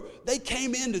remember they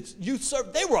came in to youth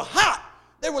service. They were hot.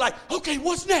 They were like, okay,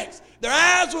 what's next? Their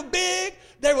eyes were big.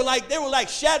 They were like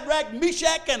Shadrach,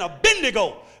 Meshach, and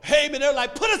Abednego. Hey, man, they're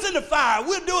like, put us in the fire.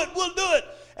 We'll do it.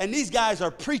 And these guys are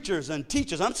preachers and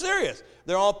teachers. I'm serious.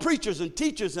 They're all preachers and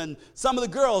teachers, and some of the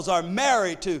girls are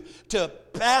married to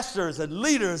pastors and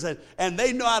leaders, and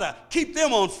they know how to keep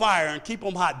them on fire and keep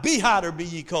them hot. Be hot or be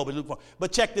ye cold.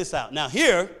 But check this out. Now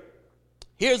here's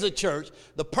a church.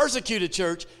 The persecuted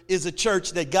church is a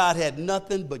church that God had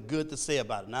nothing but good to say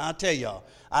about it. Now I'll tell y'all,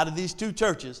 out of these two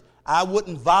churches, I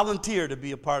wouldn't volunteer to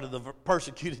be a part of the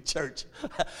persecuted church.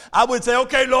 I would say,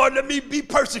 okay, Lord, let me be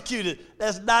persecuted.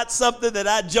 That's not something that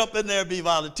I'd jump in there and be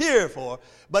volunteer for.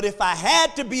 But if I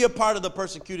had to be a part of the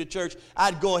persecuted church,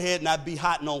 I'd go ahead and I'd be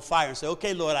hot and on fire and say,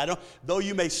 okay, Lord, though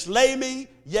you may slay me,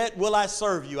 yet will I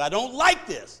serve you. I don't like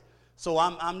this. So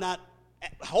I'm not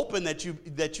hoping that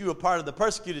you are part of the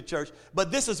persecuted church. But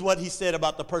this is what he said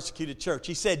about the persecuted church.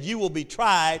 He said, you will be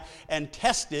tried and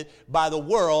tested by the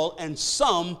world, and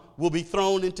some will be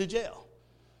thrown into jail.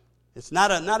 It's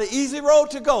not an easy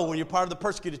road to go when you're part of the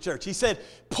persecuted church. He said,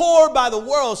 poor by the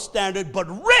world's standard, but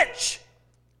rich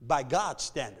by God's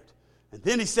standard. And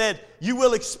then he said, you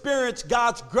will experience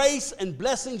God's grace and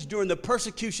blessings during the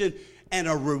persecution and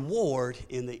a reward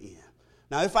in the end.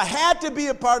 Now, if I had to be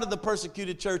a part of the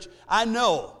persecuted church, I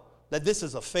know that this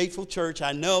is a faithful church.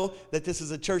 I know that this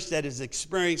is a church that has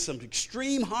experienced some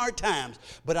extreme hard times,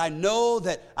 but I know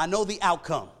the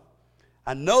outcome.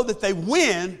 I know that they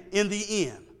win in the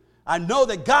end. I know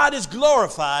that God is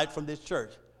glorified from this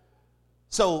church.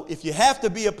 So if you have to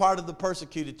be a part of the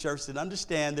persecuted church, then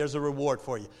understand there's a reward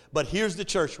for you. But here's the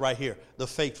church right here, the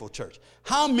faithful church.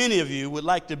 How many of you would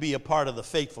like to be a part of the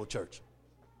faithful church?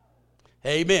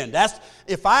 Amen. That's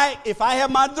if I have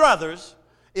my druthers,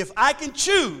 if I can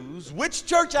choose which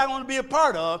church I want to be a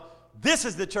part of, this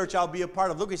is the church I'll be a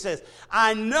part of. Look, he says,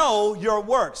 I know your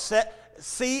works.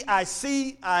 I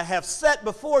have set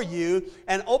before you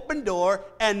an open door,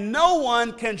 and no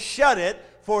one can shut it,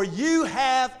 for you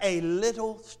have a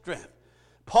little strength.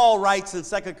 Paul writes in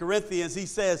 2 Corinthians, he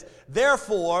says,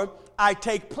 therefore, I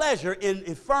take pleasure in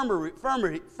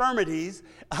infirmities,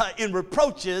 in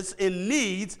reproaches, in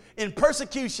needs, in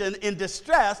persecution, in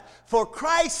distress, for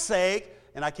Christ's sake,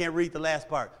 and I can't read the last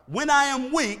part. When I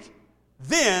am weak,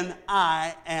 then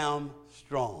I am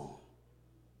strong.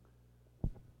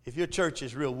 If your church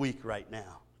is real weak right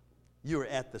now, you're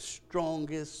at the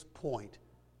strongest point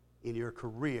in your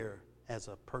career as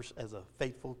a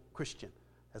faithful Christian,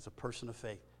 as a person of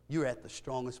faith. You're at the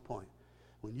strongest point.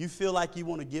 When you feel like you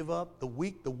want to give up, the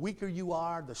weaker you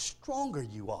are, the stronger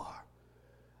you are.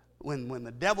 When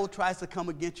the devil tries to come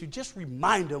against you, just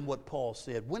remind him what Paul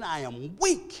said. When I am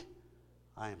weak,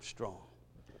 I am strong.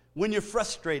 When you're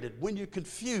frustrated, when you're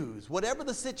confused, whatever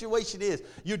the situation is,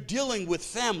 you're dealing with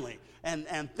family,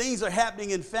 and things are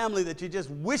happening in family that you're just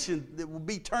wishing that would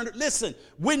be turned. Listen,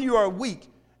 when you are weak,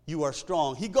 you are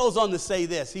strong. He goes on to say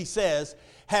this. He says,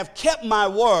 have kept my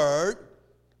word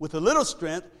with a little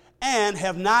strength and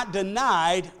have not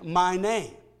denied my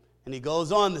name. And he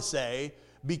goes on to say,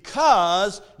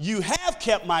 because you have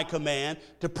kept my command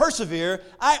to persevere,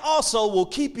 I also will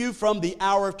keep you from the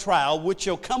hour of trial, which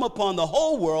shall come upon the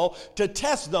whole world to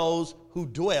test those who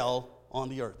dwell on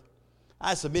the earth.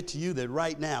 I submit to you that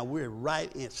right now we're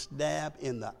right stab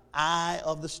in the eye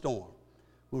of the storm.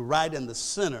 We're right in the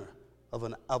center of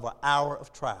an hour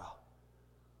of trial.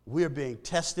 We're being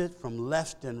tested from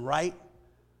left and right.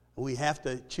 We have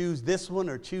to choose this one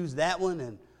or choose that one,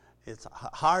 and it's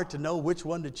hard to know which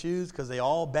one to choose because they're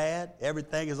all bad.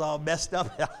 Everything is all messed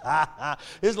up.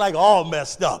 It's like all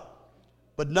messed up.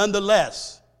 But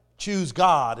nonetheless, choose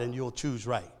God and you'll choose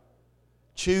right.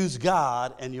 Choose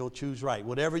God and you'll choose right.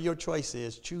 Whatever your choice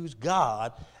is, choose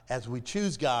God. As we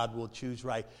choose God, we'll choose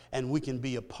right, and we can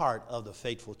be a part of the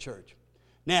faithful church.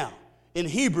 Now, in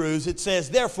Hebrews, it says,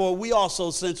 therefore, we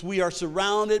also, since we are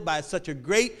surrounded by such a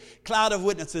great cloud of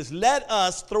witnesses, let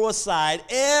us throw aside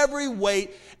every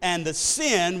weight and the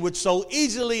sin which so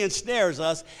easily ensnares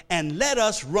us, and let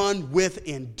us run with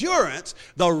endurance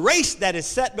the race that is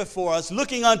set before us,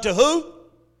 looking unto who?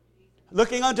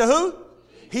 Looking unto who?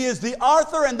 He is the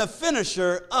author and the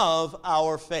finisher of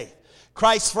our faith.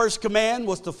 Christ's first command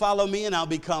was to follow me,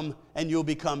 and you'll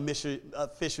become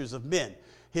fishers of men.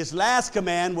 His last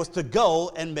command was to go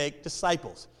and make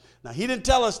disciples. Now, he didn't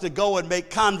tell us to go and make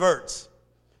converts.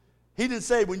 He didn't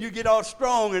say when you get all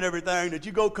strong and everything that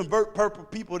you go convert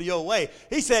people to your way.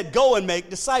 He said go and make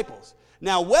disciples.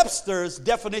 Now, Webster's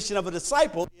definition of a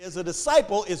disciple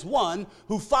is one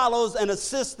who follows and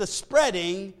assists the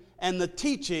spreading and the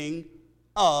teaching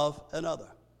of another.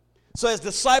 So as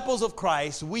disciples of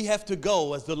Christ, we have to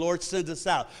go as the Lord sends us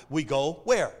out. We go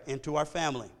where? Into our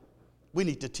family. We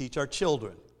need to teach our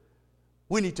children.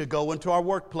 We need to go into our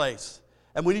workplace.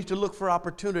 And we need to look for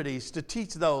opportunities to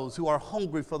teach those who are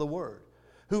hungry for the word,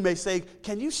 who may say,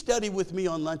 can you study with me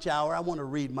on lunch hour? I want to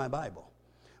read my Bible.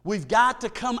 We've got to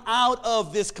come out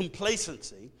of this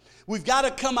complacency. We've got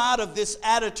to come out of this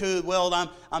attitude, well,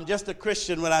 I'm just a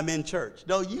Christian when I'm in church.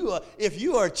 No, if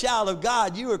you are a child of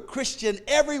God, you are a Christian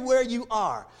everywhere you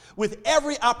are, with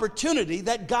every opportunity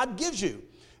that God gives you.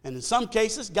 And in some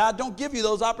cases, God don't give you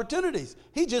those opportunities.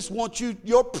 He just wants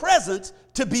your presence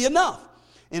to be enough.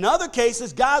 In other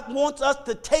cases, God wants us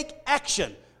to take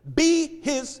action, be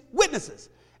his witnesses.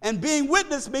 And being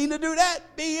witness means to do that,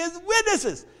 be his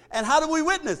witnesses. And how do we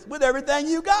witness? With everything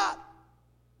you got.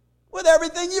 With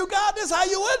everything you got, that's how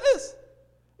you witness.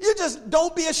 You just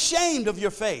don't be ashamed of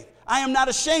your faith. I am not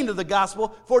ashamed of the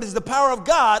gospel, for it is the power of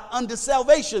God unto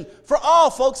salvation for all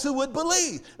folks who would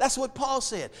believe. That's what Paul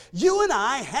said. You and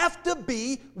I have to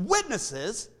be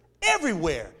witnesses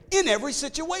everywhere, in every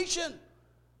situation.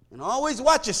 And always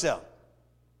watch yourself,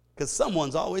 because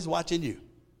someone's always watching you.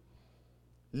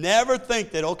 Never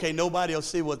think that, okay, nobody will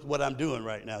see what I'm doing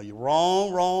right now. You're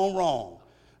wrong, wrong, wrong.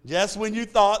 Just when you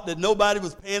thought that nobody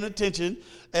was paying attention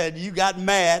and you got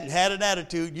mad and had an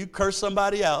attitude, you cursed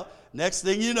somebody out. Next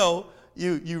thing you know,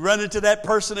 you run into that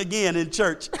person again in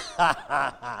church.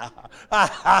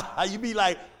 You be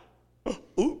like,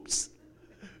 oops.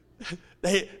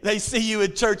 They see you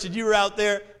in church and you were out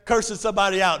there cursing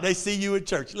somebody out. They see you in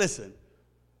church. Listen,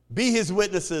 be his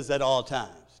witnesses at all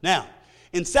times. Now,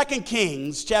 In 2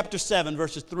 Kings chapter 7,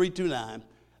 verses 3-9,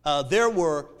 there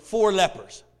were 4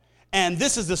 lepers. And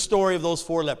this is the story of those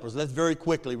 4 lepers. Let's very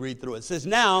quickly read through it. It says,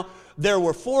 now there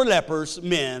were 4 lepers,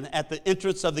 men, at the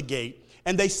entrance of the gate.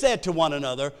 And they said to one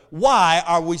another, why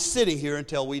are we sitting here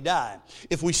until we die?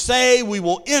 If we say we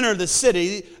will enter the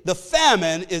city, the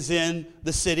famine is in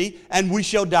the city, and we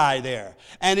shall die there.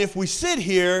 And if we sit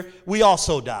here, we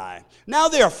also die. Now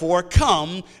therefore,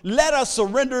 come, let us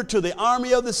surrender to the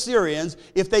army of the Syrians.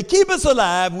 If they keep us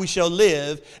alive, we shall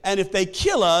live, and if they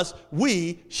kill us,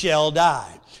 we shall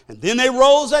die. And then they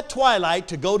rose at twilight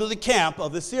to go to the camp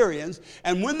of the Syrians.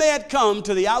 And when they had come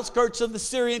to the outskirts of the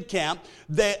Syrian camp,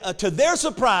 to their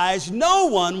surprise, no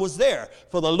one was there.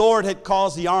 For the Lord had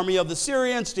caused the army of the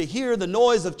Syrians to hear the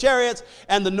noise of chariots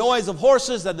and the noise of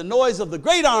horses and the noise of the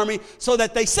great army, so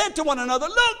that they said to one another,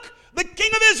 look, the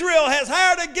king of Israel has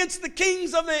hired against the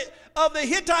kings of the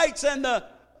Hittites and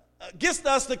against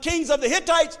us the kings of the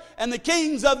Hittites and the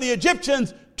kings of the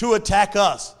Egyptians to attack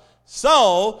us.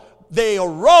 So they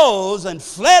arose and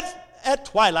fled at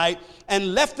twilight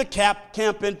and left the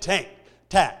camp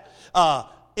intact.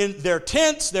 In their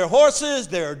tents, their horses,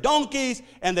 their donkeys,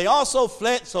 and they also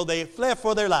fled, so they fled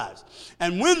for their lives.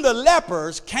 And when the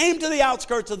lepers came to the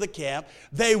outskirts of the camp,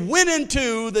 they went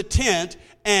into the tent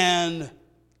and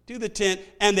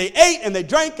they ate and they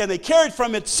drank and they carried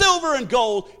from it silver and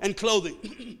gold and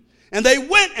clothing. And they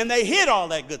went and they hid all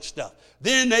that good stuff.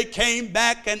 Then they came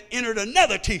back and entered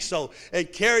another tiso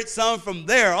and carried some from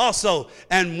there also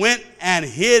and went and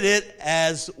hid it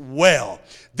as well.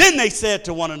 Then they said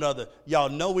to one another, y'all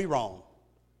know we wrong.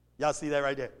 Y'all see that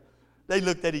right there? They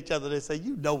looked at each other. They say,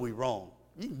 you know we wrong.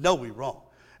 You know we wrong.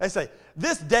 They say,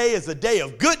 this day is a day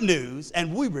of good news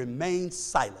and we remain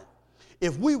silent.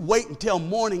 If we wait until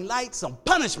morning light, some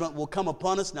punishment will come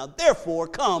upon us. Now, therefore,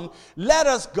 come, let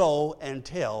us go and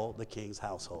tell the king's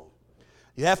household.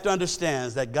 You have to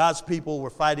understand that God's people were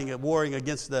fighting and warring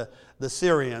against the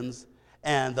Syrians,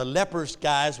 and the lepers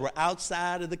guys were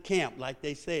outside of the camp, like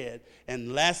they said. And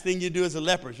the last thing you do as a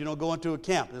leper is you don't go into a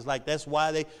camp. It's like that's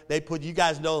why they put, you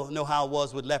guys know how it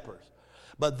was with lepers.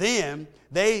 But then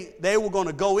they were going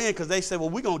to go in because they said, well,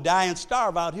 we're going to die and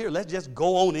starve out here. Let's just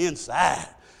go on inside.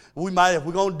 If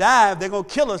we're going to die, if they're going to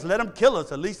kill us, let them kill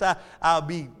us. At least I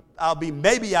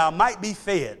might be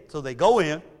fed. So they go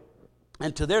in,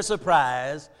 and to their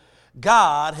surprise,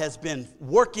 God has been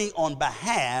working on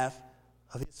behalf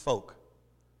of his folk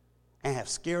and have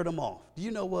scared them off. Do you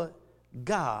know what?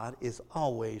 God is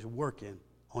always working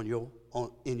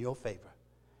in your favor.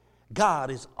 God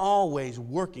is always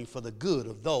working for the good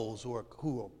of those who are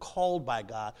called by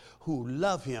God, who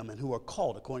love him and who are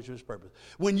called according to his purpose.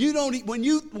 When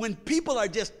people are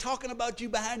just talking about you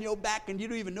behind your back and you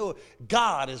don't even know it,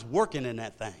 God is working in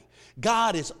that thing.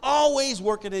 God is always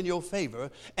working in your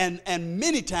favor, and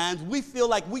many times we feel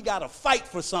like we got to fight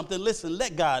for something. Listen,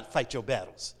 let God fight your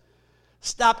battles.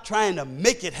 Stop trying to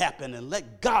make it happen and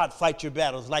let God fight your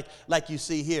battles like you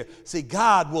see here. See,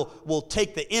 God will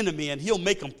take the enemy and he'll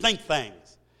make them think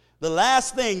things. The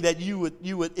last thing that you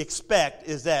would expect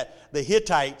is that the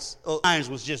Hittites' minds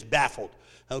was just baffled,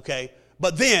 okay?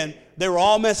 But then they were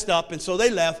all messed up, and so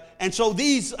they left. And so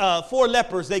these 4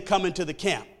 lepers, they come into the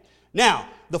camp. Now,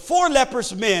 the 4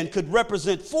 leprous men could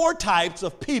represent 4 types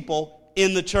of people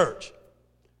in the church.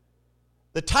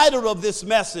 The title of this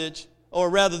message, or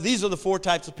rather, these are the 4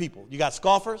 types of people. You got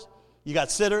scoffers, you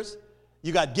got sitters,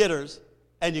 you got getters,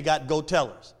 and you got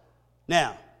go-tellers.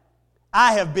 Now,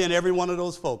 I have been every one of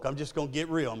those folk. I'm just going to get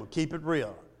real. I'm going to keep it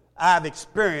real. I've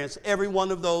experienced every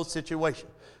one of those situations.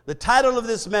 The title of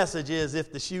this message is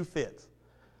If the Shoe Fits.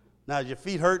 Now, is your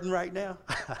feet hurting right now?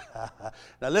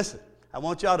 Now, listen, I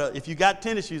want y'all to, if you got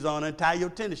tennis shoes on, untie your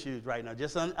tennis shoes right now.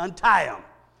 Just untie them.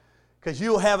 Because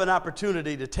you'll have an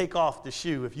opportunity to take off the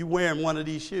shoe. If you're wearing one of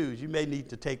these shoes, you may need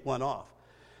to take one off.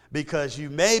 Because you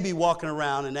may be walking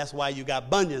around, and that's why you got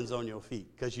bunions on your feet.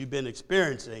 Because you've been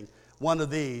experiencing one of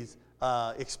these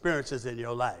experiences in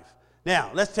your life.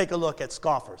 Now, let's take a look at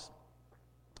scoffers.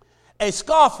 A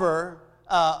scoffer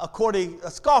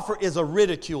is a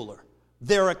ridiculer.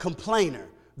 They're a complainer.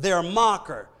 They're a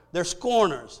mocker. They're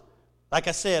scorners. Like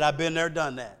I said, I've been there,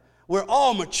 done that. We're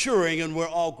all maturing and we're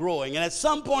all growing. And at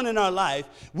some point in our life,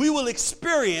 we will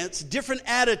experience different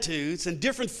attitudes and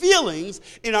different feelings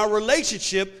in our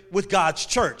relationship with God's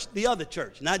church, the other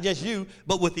church. Not just you,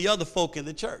 but with the other folk in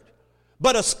the church.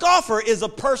 But a scoffer is a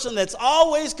person that's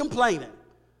always complaining.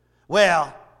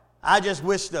 Well, I just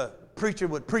wish the preacher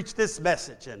would preach this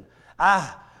message. And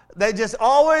they just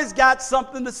always got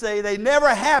something to say. They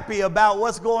never happy about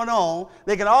what's going on.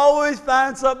 They can always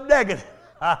find something negative.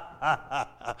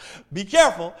 Be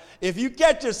careful. If you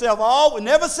catch yourself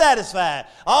never satisfied,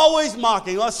 always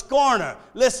mocking or scorner,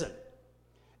 listen.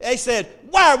 They said,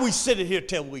 why are we sitting here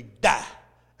till we die?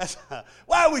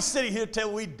 Why are we sitting here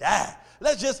till we die?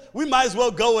 We might as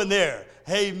well go in there.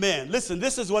 Amen. Listen,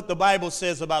 this is what the Bible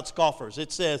says about scoffers.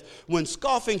 It says, when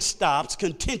scoffing stops,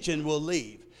 contention will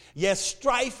leave. Yes,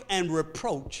 strife and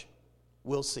reproach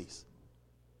will cease.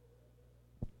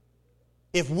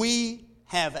 If we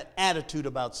have an attitude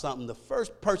about something, the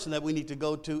first person that we need to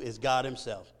go to is God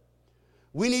himself.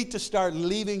 We need to start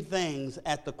leaving things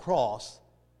at the cross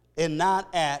and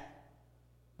not at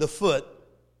the foot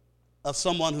of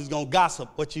someone who's going to gossip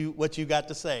what you got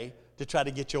to say to try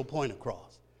to get your point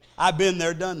across. I've been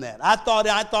there, done that. I thought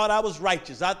I was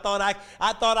righteous. I thought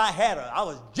I had her. I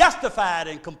was justified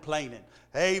in complaining.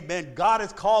 Amen. God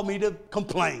has called me to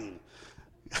complain.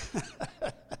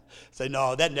 Say,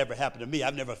 no, that never happened to me.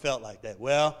 I've never felt like that.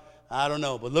 Well, I don't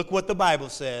know. But look what the Bible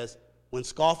says. When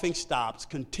scoffing stops,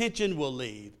 contention will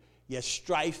leave, yet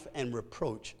strife and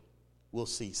reproach will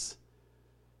cease.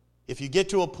 If you get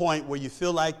to a point where you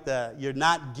feel like you're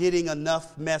not getting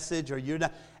enough message, or you're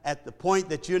not at the point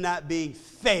that you're not being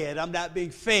fed, I'm not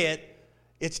being fed,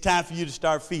 it's time for you to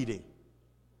start feeding.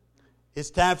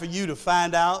 It's time for you to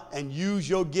find out and use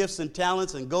your gifts and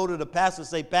talents and go to the pastor and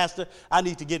say, Pastor, I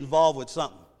need to get involved with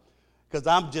something. Because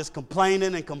I'm just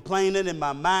complaining in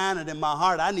my mind and in my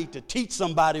heart. I need to teach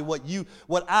somebody what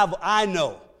I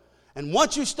know. And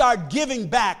once you start giving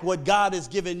back what God has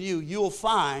given you, you'll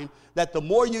find that the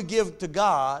more you give to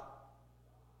God,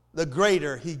 the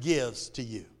greater he gives to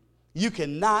you. You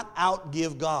cannot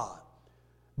outgive God.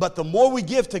 But the more we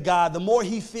give to God, the more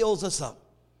he fills us up.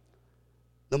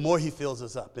 The more he fills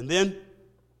us up. And then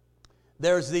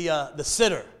there's the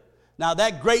sitter. Now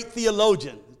that great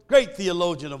theologian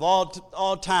of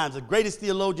all times, the greatest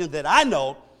theologian that I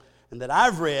know and that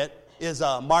I've read is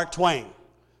Mark Twain.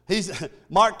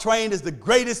 Mark Twain is the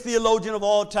greatest theologian of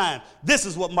all time. This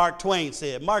is what Mark Twain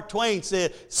said. Mark Twain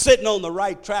said, sitting on the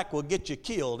right track will get you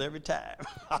killed every time.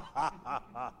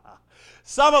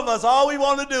 Some of us, all we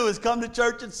want to do is come to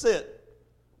church and sit.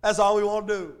 That's all we want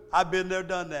to do. I've been there,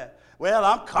 done that. Well,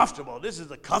 I'm comfortable. This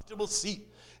is a comfortable seat.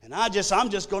 And I'm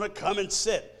just going to come and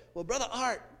sit. Well, Brother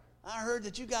Art, I heard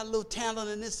that you got a little talent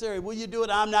in this area. Will you do it?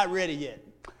 I'm not ready yet.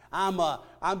 I'm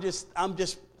just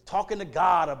talking to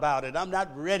God about it. I'm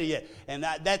not ready yet. And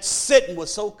that sitting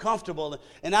was so comfortable.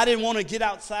 And I didn't want to get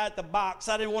outside the box.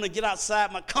 I didn't want to get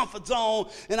outside my comfort zone.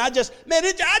 And I just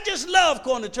love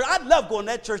going to church. I love going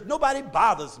to that church. Nobody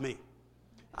bothers me.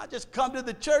 I just come to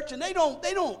the church and they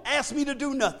don't ask me to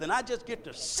do nothing. I just get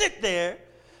to sit there.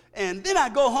 And then I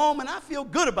go home and I feel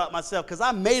good about myself because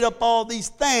I made up all these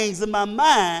things in my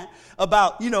mind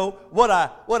about, what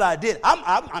I did.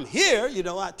 I'm here,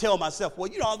 I tell myself,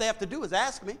 well, all they have to do is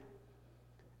ask me.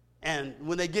 And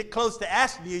when they get close to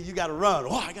asking you, you got to run.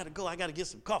 Oh, I got to go. I got to get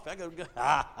some coffee. I got to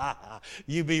go.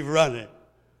 You be running.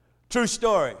 True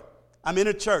story. I'm in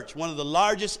a church, one of the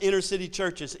largest inner city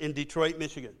churches in Detroit,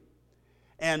 Michigan.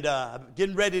 And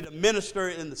getting ready to minister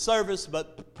in the service,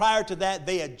 but prior to that,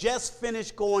 they had just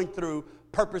finished going through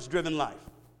Purpose-Driven Life.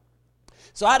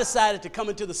 So I decided to come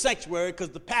into the sanctuary because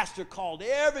the pastor called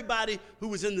everybody who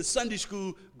was in the Sunday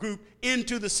school group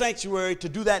into the sanctuary to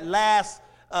do that last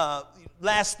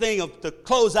thing to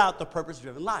close out the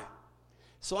Purpose-Driven Life.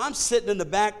 So I'm sitting in the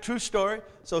back, true story.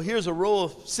 So here's a row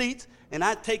of seats. And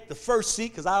I take the first seat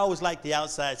because I always like the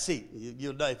outside seat.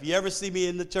 You'll know, if you ever see me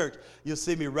in the church, you'll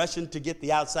see me rushing to get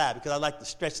the outside because I like to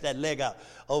stretch that leg out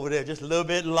over there just a little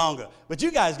bit longer. But you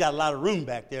guys got a lot of room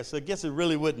back there, so I guess it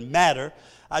really wouldn't matter.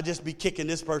 I'd just be kicking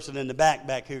this person in the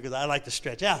back here because I like to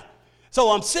stretch out.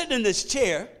 So I'm sitting in this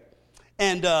chair,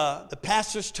 and the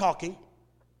pastor's talking,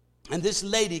 and this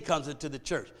lady comes into the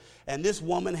church. And this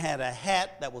woman had a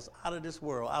hat that was out of this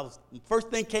world. First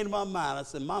thing came to my mind, I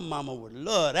said, my mama would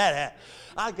love that hat.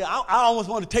 I almost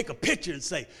want to take a picture and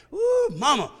say, ooh,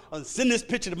 mama, I'll send this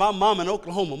picture to my mom in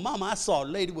Oklahoma. Mama, I saw a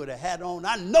lady with a hat on.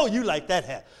 I know you like that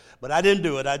hat. But I didn't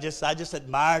do it. I just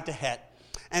admired the hat.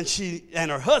 And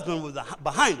her husband was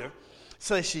behind her.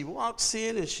 So she walks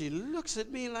in and she looks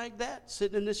at me like that,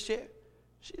 sitting in this chair.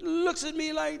 She looks at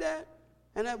me like that.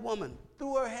 And that woman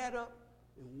threw her hat up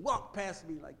and walked past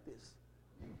me like this.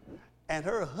 And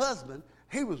her husband,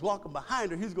 he was walking behind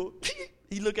her. He's going,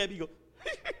 he looked at me, he go,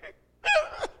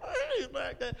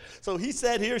 like that. So he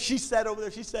sat here, she sat over there,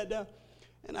 she sat down.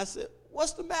 And I said,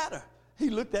 what's the matter? He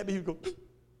looked at me, he go,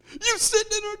 you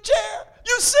sitting in her chair.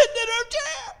 You sitting in her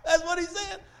chair. That's what he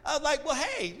said. I was like, well,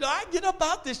 hey, I get up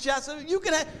out this chair. So you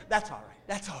can have, that's all right.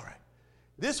 That's all right.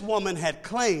 This woman had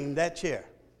claimed that chair.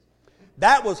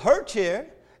 That was her chair.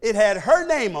 It had her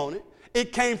name on it.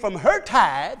 It came from her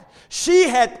tithe. She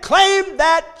had claimed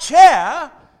that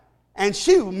chair, and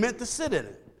she was meant to sit in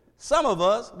it. Some of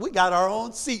us, we got our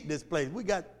own seat in this place. We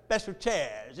got special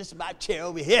chairs. This is my chair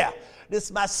over here. This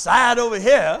is my side over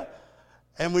here.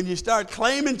 And when you start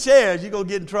claiming chairs, you're going to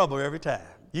get in trouble every time.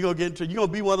 You're going to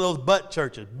be one of those butt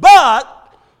churches.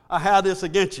 But I have this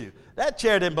against you. That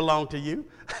chair didn't belong to you.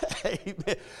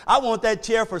 Amen. I want that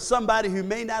chair for somebody who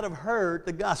may not have heard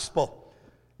the gospel.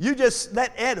 You just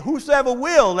let whosoever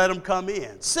will, let them come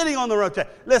in. Sitting on the road chair.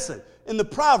 Listen, in the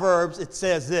Proverbs, it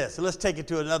says this. And let's take it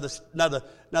to another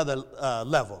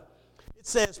level. It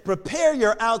says, prepare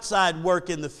your outside work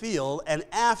in the field, and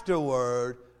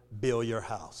afterward build your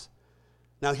house.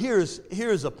 Now, here's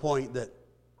a point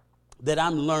that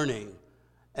I'm learning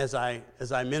as I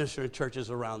minister in churches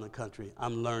around the country.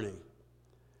 I'm learning.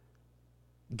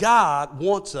 God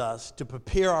wants us to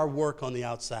prepare our work on the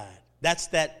outside. That's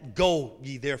that go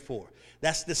ye therefore.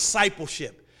 That's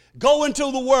discipleship. Go into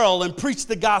the world and preach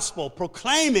the gospel,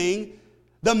 proclaiming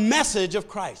the message of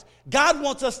Christ. God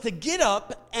wants us to get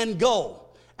up and go.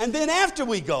 And then after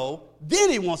we go, then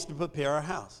he wants to prepare our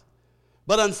house.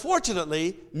 But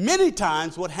unfortunately, many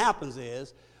times what happens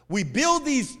is we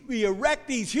erect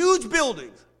these huge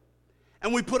buildings,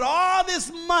 and we put all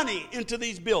this money into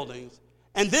these buildings,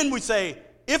 and then we say,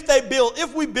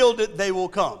 if we build it, they will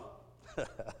come.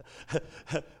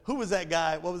 Who was that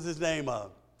guy? What was his name?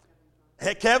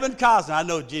 Kevin Costner. I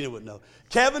know Gina would know.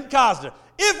 Kevin Costner.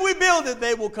 If we build it,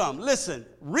 they will come. Listen,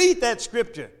 read that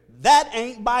scripture. That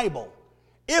ain't Bible.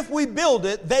 If we build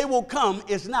it, they will come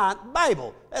is not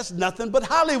Bible. That's nothing but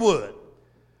Hollywood.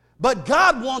 But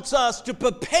God wants us to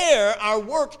prepare our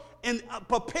work and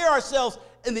prepare ourselves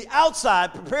in the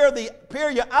outside,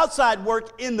 prepare your outside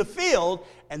work in the field,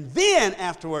 and then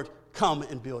afterward, come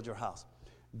and build your house.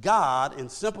 God, in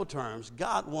simple terms,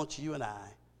 God wants you and I,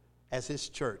 as his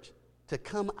church, to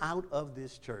come out of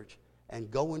this church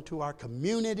and go into our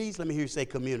communities. Let me hear you say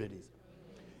communities.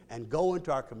 And go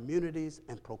into our communities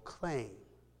and proclaim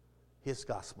his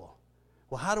gospel.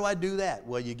 Well, how do I do that?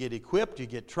 Well, you get equipped, you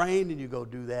get trained, and you go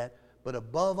do that. But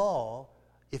above all,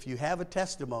 if you have a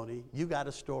testimony, you got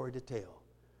a story to tell.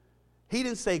 He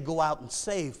didn't say go out and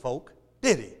save folk,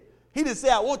 did he? He didn't say,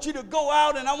 I want you to go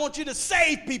out and I want you to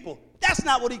save people. That's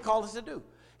not what he called us to do.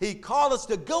 He called us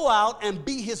to go out and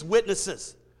be his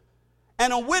witnesses.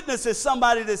 And a witness is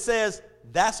somebody that says,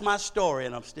 that's my story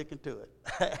and I'm sticking to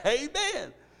it.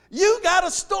 Amen. You got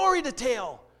a story to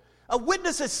tell. A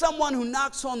witness is someone who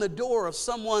knocks on the door of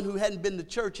someone who hadn't been to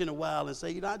church in a while and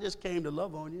say, I just came to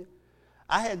love on you.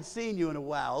 I hadn't seen you in a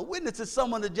while. A witness is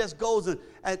someone that just goes and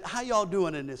how y'all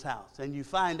doing in this house? And you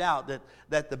find out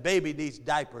that the baby needs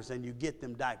diapers and you get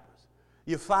them diapers.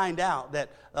 You find out that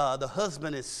the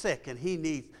husband is sick and he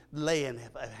needs laying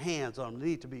hands on him,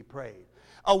 need to be prayed.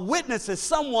 A witness is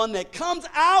someone that comes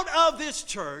out of this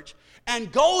church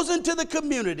and goes into the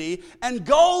community and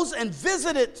goes and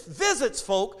visits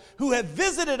folk who have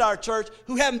visited our church,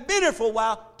 who haven't been here for a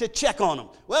while, to check on them.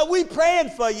 Well, we praying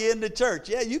for you in the church.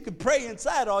 Yeah, you can pray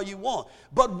inside all you want.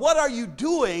 But what are you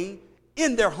doing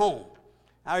in their home?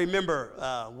 I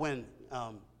remember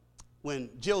when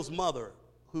Jill's mother,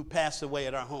 who passed away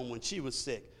at our home when she was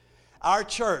sick, our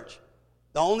church,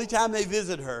 the only time they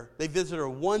visited her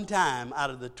one time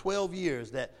out of the 12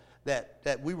 years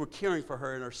that we were caring for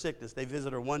her in her sickness. They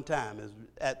visited her one time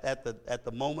at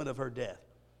the moment of her death.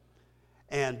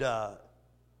 And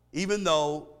even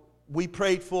though we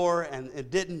prayed for her and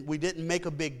we didn't make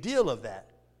a big deal of that,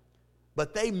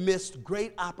 but they missed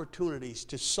great opportunities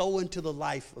to sow into the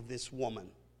life of this woman.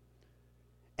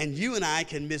 And you and I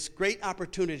can miss great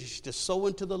opportunities to sow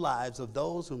into the lives of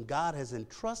those whom God has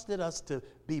entrusted us to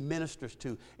be ministers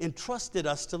to, entrusted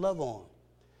us to love on.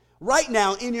 Right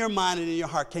now, in your mind and in your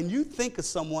heart, can you think of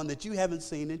someone that you haven't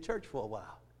seen in church for a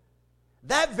while?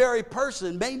 That very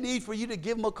person may need for you to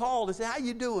give them a call and say, how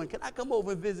you doing? Can I come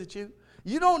over and visit you?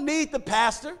 You don't need the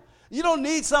pastor. You don't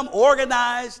need some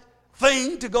organized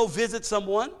thing to go visit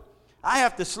someone. I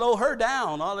have to slow her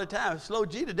down all the time, slow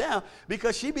Gina down,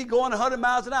 because she be going 100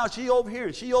 miles an hour. She over here,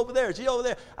 and she over there, and she over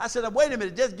there. I said, wait a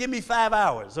minute, just give me 5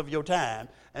 hours of your time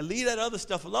and leave that other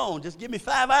stuff alone. Just give me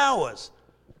 5 hours.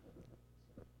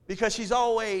 Because she's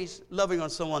always loving on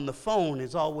someone. The phone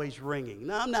is always ringing.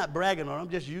 Now, I'm not bragging on her. I'm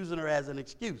just using her as an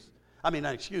excuse. I mean,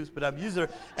 not excuse, but I'm using her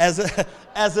as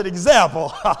an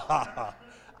example.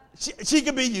 She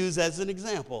can be used as an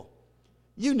example.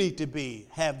 You need to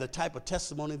have the type of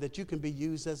testimony that you can be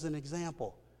used as an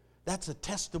example. That's a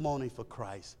testimony for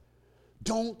Christ.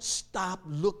 Don't stop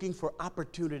looking for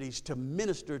opportunities to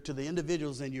minister to the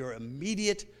individuals in your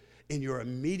immediate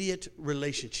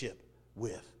relationship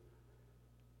with.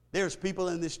 There's people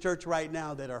in this church right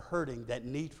now that are hurting that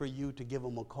need for you to give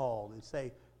them a call and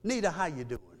say, Nita, how you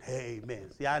doing? Amen.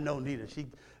 See, I know Nita.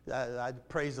 I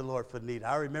praise the Lord for Nita.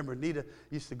 I remember Nita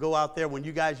used to go out there when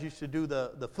you guys used to do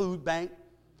the food bank.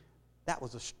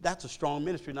 That's a strong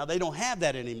ministry. Now, they don't have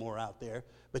that anymore out there,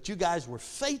 but you guys were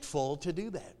faithful to do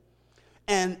that.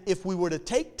 And if we were to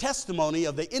take testimony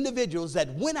of the individuals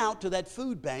that went out to that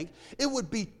food bank, it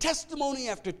would be testimony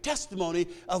after testimony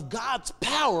of God's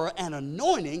power and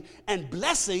anointing and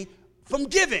blessing from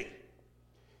giving.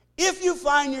 If you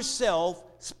find yourself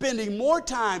spending more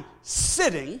time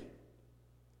sitting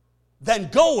than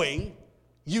going,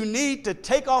 you need to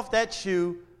take off that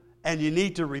shoe and you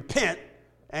need to repent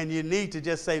and you need to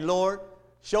just say, Lord,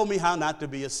 show me how not to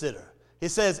be a sitter. He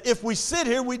says, if we sit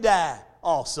here, we die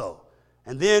also.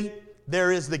 And then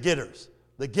there is the getters.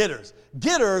 The getters.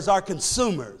 Getters are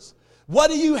consumers.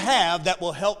 What do you have that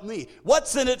will help me?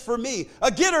 What's in it for me? A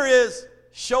getter is,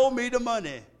 show me the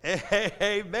money.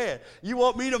 Amen. You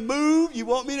want me to move? You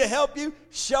want me to help you?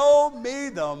 Show me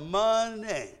the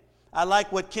money. I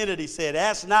like what Kennedy said.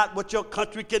 Ask not what your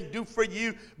country can do for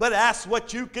you, but ask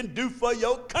what you can do for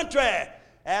your country.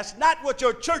 Ask not what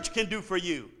your church can do for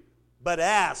you, but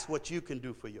ask what you can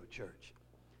do for your church.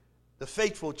 The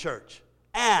faithful church,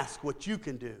 ask what you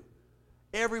can do.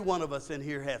 Every one of us in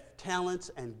here have talents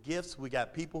and gifts. We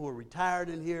got people who are retired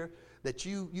in here that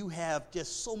you have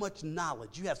just so much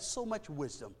knowledge. You have so much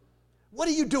wisdom. What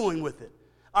are you doing with it?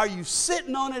 Are you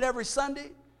sitting on it every Sunday?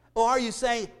 Or are you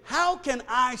saying, how can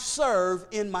I serve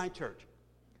in my church?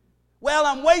 Well,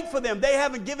 I'm waiting for them. They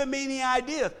haven't given me any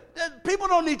ideas. People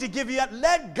don't need to give you,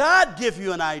 let God give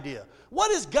you an idea.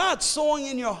 What is God sowing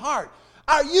in your heart?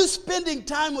 Are you spending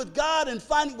time with God and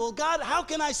finding, well, God, how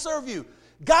can I serve you?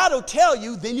 God will tell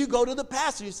you, then you go to the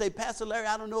pastor. You say, Pastor Larry,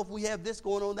 I don't know if we have this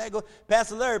going on, that going.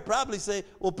 Pastor Larry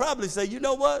will probably say, you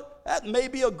know what? That may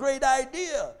be a great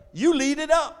idea. You lead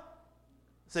it up.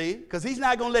 See, because he's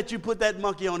not going to let you put that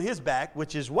monkey on his back,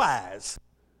 which is wise.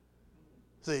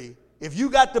 See, if you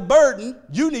got the burden,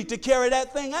 you need to carry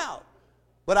that thing out.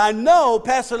 But I know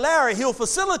Pastor Larry, he'll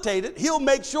facilitate it. He'll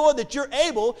make sure that you're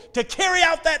able to carry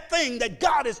out that thing that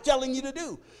God is telling you to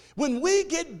do. When we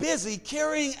get busy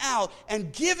carrying out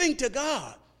and giving to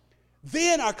God,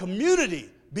 then our community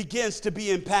begins to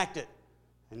be impacted.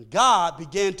 And God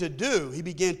began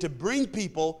to bring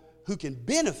people who can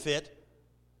benefit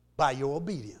by your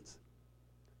obedience.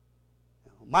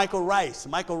 Michael Rice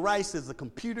is a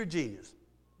computer genius.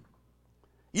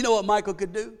 You know what Michael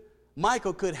could do?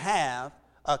 Michael could have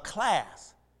a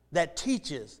class that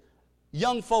teaches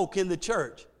young folk in the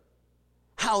church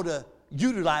how to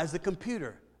utilize the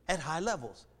computer at high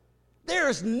levels. There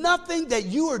is nothing that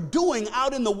you are doing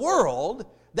out in the world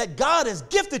that God has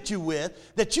gifted you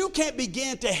with that you can't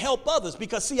begin to help others.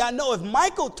 Because, see, I know if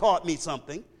Michael taught me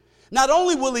something, not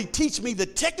only will he teach me the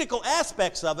technical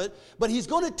aspects of it, but he's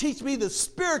going to teach me the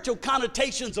spiritual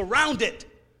connotations around it.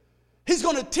 He's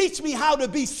going to teach me how to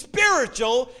be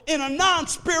spiritual in a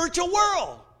non-spiritual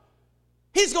world.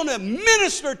 He's going to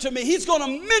minister to me. He's going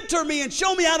to mentor me and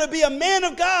show me how to be a man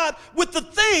of God with the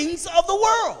things of the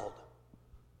world.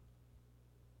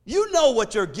 You know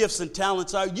what your gifts and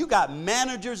talents are. You got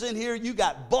managers in here. You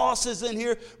got bosses in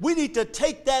here. We need to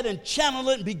take that and channel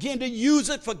it and begin to use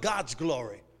it for God's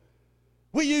glory.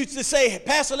 We used to say,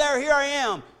 Pastor Larry, here I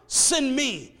am. Send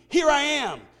me. Here I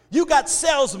am. You got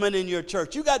salesmen in your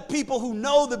church. You got people who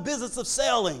know the business of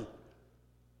selling.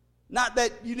 Not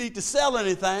that you need to sell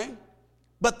anything,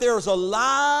 but there's a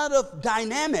lot of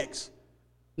dynamics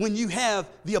when you have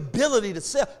the ability to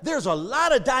sell. There's a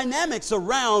lot of dynamics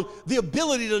around the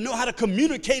ability to know how to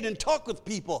communicate and talk with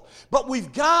people. But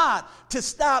we've got to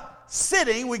stop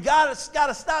sitting. We've got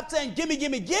to stop saying, gimme,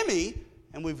 gimme, gimme.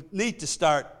 And we need to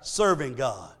start serving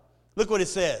God. Look what it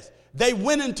says. They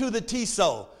went into the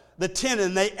the tent,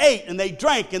 and they ate and they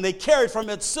drank and they carried from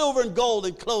it silver and gold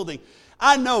and clothing.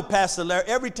 I know Pastor Larry,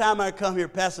 every time I come here,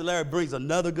 Pastor Larry brings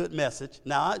another good message.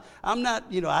 Now, I'm not,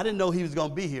 I didn't know he was going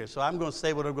to be here, so I'm going to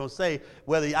say what I'm going to say.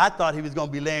 Whether I thought he was going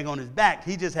to be laying on his back,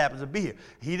 he just happens to be here.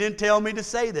 He didn't tell me to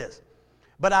say this.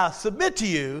 But I'll submit to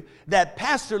you that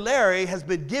Pastor Larry has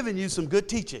been giving you some good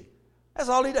teaching. That's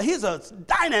all he does. He's a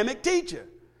dynamic teacher.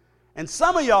 And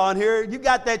some of y'all in here, you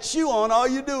got that shoe on. All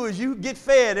you do is you get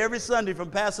fed every Sunday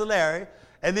from Pastor Larry,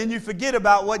 and then you forget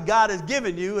about what God has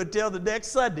given you until the next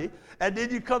Sunday, and then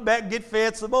you come back and get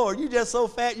fed some more. You just so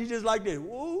fat, you just like this.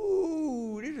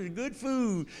 Ooh, this is good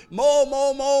food. More.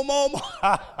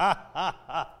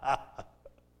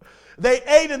 They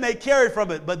ate and they carried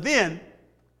from it. But then,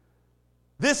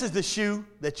 this is the shoe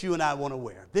that you and I want to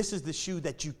wear. This is the shoe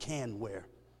that you can wear.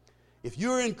 If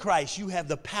you're in Christ, you have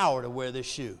the power to wear this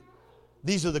shoe.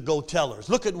 These are the go-tellers.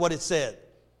 Look at what it said.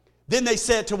 Then they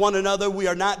said to one another, we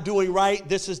are not doing right.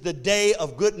 This is the day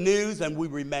of good news, and we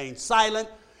remain silent.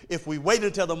 If we wait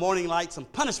until the morning light, some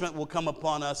punishment will come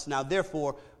upon us. Now,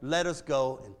 therefore, let us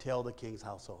go and tell the king's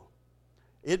household.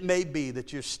 It may be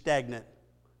that you're stagnant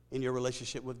in your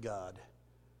relationship with God.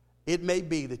 It may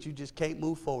be that you just can't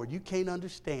move forward. You can't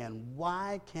understand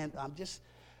why can't I'm just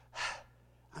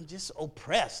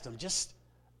oppressed. I'm just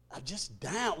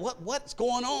down. What's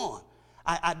going on?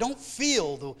 I don't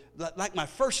feel like my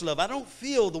first love. I don't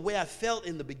feel the way I felt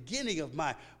in the beginning of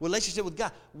my relationship with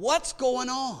God. What's going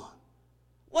on?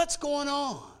 What's going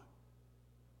on?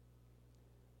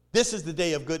 This is the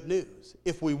day of good news.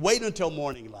 If we wait until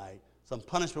morning light, some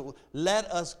punishment will. Let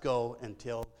us go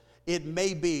until. It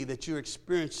may be that you're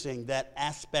experiencing that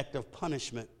aspect of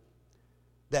punishment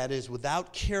that is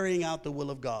without carrying out the will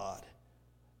of God.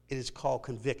 It is called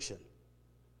conviction.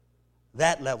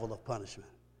 That level of punishment.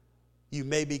 You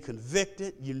may be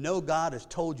convicted. You know God has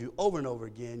told you over and over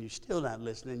again. You're still not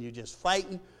listening. You're just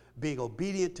fighting, being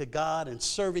obedient to God and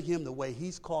serving Him the way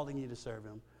He's calling you to serve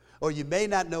Him. Or you may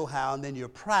not know how, and then your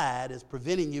pride is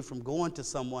preventing you from going to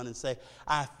someone and say,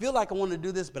 I feel like I want to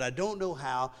do this, but I don't know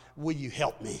how. Will you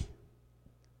help me?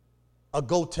 A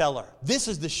go-teller. This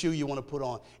is the shoe you want to put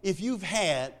on. If you've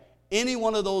had any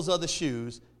one of those other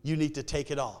shoes, you need to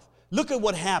take it off. Look at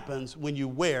what happens when you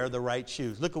wear the right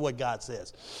shoes. Look at what God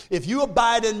says. If you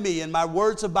abide in me and my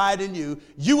words abide in you,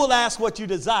 you will ask what you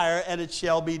desire and it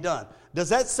shall be done. Does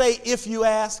that say if you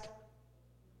ask?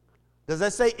 Does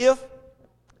that say if?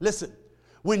 Listen,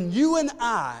 when you and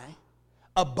I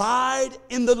abide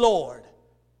in the Lord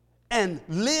and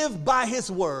live by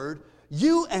His word,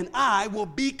 you and I will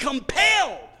be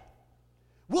compelled.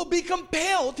 We'll be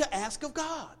compelled to ask of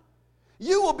God.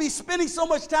 You will be spending so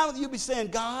much time with you. You'll be saying,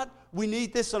 God, we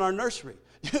need this in our nursery.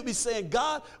 You'll be saying,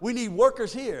 God, we need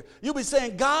workers here. You'll be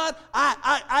saying, God,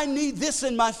 I need this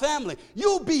in my family.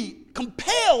 You'll be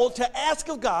compelled to ask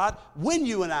of God when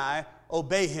you and I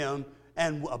obey Him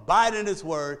and abide in His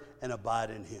word and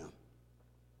abide in Him.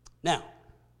 Now,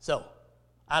 so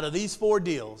out of these 4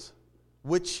 deals,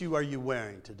 which shoe are you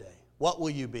wearing today? What will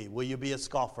you be? Will you be a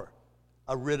scoffer,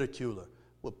 a ridiculer?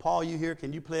 Well, Paul, you here?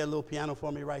 Can you play a little piano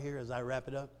for me right here as I wrap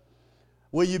it up?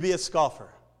 Will you be a scoffer?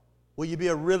 Will you be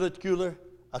a ridiculer,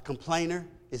 a complainer?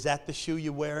 Is that the shoe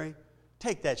you're wearing?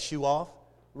 Take that shoe off.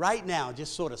 Right now,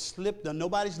 just sort of slip them.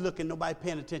 Nobody's looking, nobody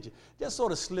paying attention. Just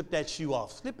sort of slip that shoe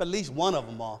off. Slip at least one of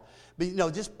them off. But,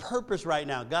 just purpose right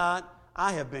now. God,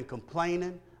 I have been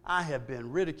complaining. I have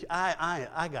been ridiculed.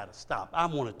 I got to stop. I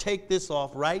want to take this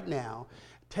off right now.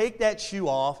 Take that shoe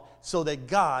off so that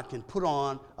God can put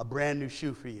on a brand new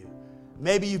shoe for you.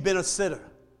 Maybe you've been a sitter.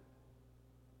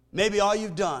 Maybe all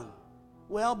you've done,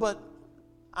 well, but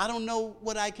I don't know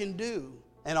what I can do.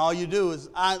 And all you do is,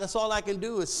 that's all I can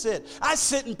do is sit. I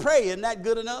sit and pray. Isn't that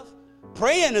good enough?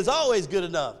 Praying is always good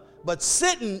enough. But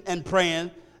sitting and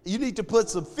praying, you need to put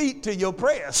some feet to your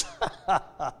prayers.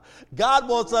 God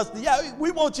wants us to,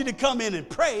 we want you to come in and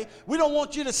pray. We don't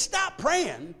want you to stop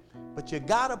praying, but you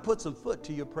got to put some foot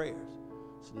to your prayers.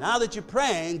 So now that you're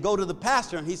praying, go to the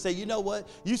pastor and he say, you know what?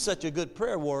 You're such a good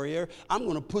prayer warrior. I'm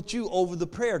going to put you over the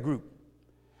prayer group.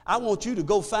 I want you to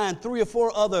go find 3 or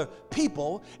 4 other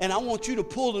people, and I want you to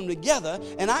pull them together,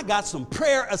 and I got some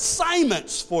prayer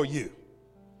assignments for you.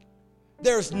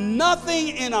 There's nothing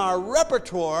in our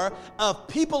repertoire of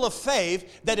people of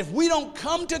faith that if we don't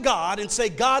come to God and say,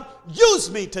 God, use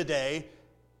me today,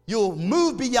 you'll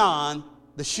move beyond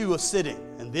the shoe of sitting.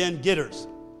 And then getters,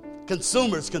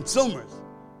 consumers.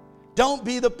 Don't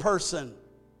be the person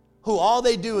who all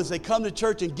they do is they come to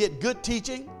church and get good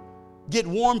teaching, get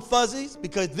warm fuzzies,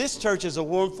 because this church is a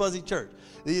warm fuzzy church.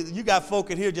 You got folk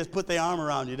in here just put their arm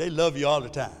around you. They love you all the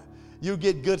time. You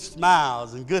get good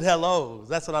smiles and good hellos.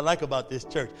 That's what I like about this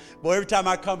church. Boy, every time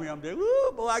I come here, I'm there,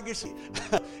 woo, boy, I get you.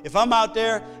 If I'm out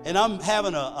there and I'm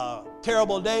having a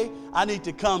terrible day, I need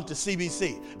to come to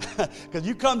CBC. Because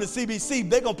you come to CBC,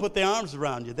 they're going to put their arms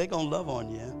around you. They're going to love on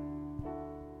you.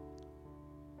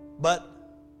 But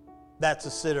that's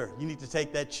a sitter. You need to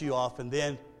take that shoe off, and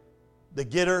then the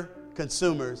getter,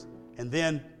 consumers, and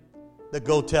then the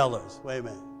go-tellers. Wait a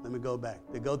minute. Let me go back.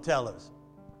 The go-tellers.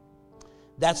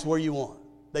 That's where you want.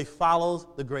 They follow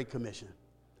the Great Commission.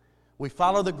 We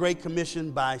follow the Great Commission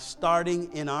by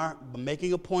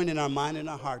making a point in our mind and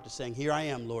our heart to saying, here I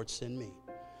am, Lord, send me.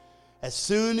 As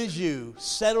soon as you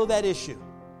settle that issue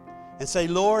and say,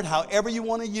 Lord, however you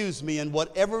want to use me in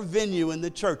whatever venue in the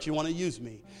church you want to use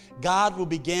me, God will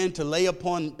begin to lay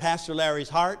upon Pastor Larry's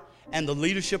heart and the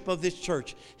leadership of this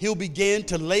church. He'll begin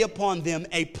to lay upon them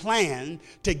a plan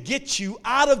to get you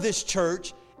out of this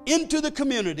church into the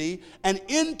community and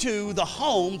into the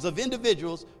homes of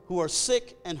individuals who are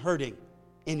sick and hurting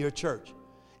in your church,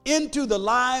 into the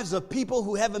lives of people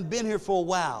who haven't been here for a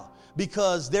while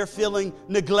because they're feeling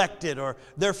neglected, or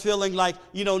they're feeling like,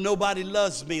 nobody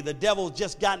loves me. The devil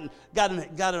just gotten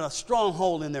a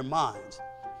stronghold in their minds.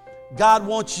 God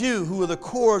wants you, who are the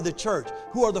core of the church,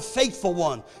 who are the faithful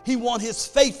one. He wants his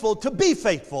faithful to be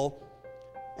faithful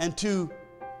and to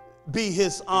be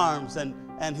his arms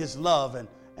and his love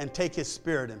and take his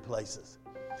spirit in places.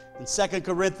 In 2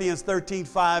 Corinthians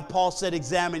 13:5, Paul said,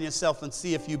 examine yourself and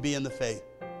see if you be in the faith.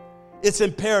 It's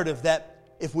imperative that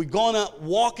if we're going to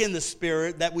walk in the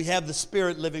Spirit, that we have the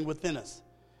Spirit living within us.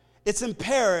 It's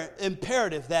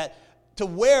imperative that to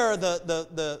wear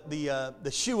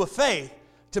the shoe of faith,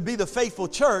 to be the faithful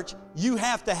church, you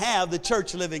have to have the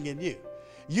church living in you.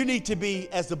 You need to be,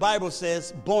 as the Bible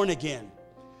says, born again.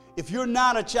 If you're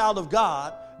not a child of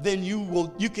God, then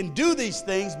you can do these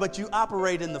things, but you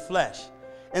operate in the flesh.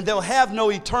 And they'll have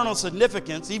no eternal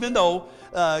significance, even though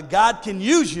God can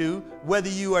use you, whether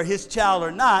you are his child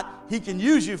or not. He can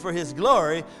use you for his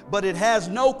glory, but it has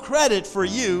no credit for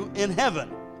you in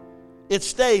heaven. It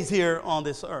stays here on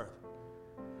this earth.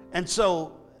 And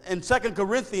so in 2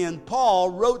 Corinthians, Paul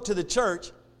wrote to the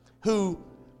church who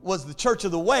was the church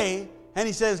of the way, and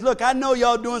he says, look, I know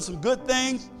y'all doing some good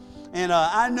things, and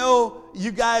I know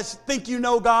you guys think you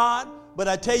know God, but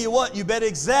I tell you what, you better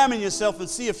examine yourself and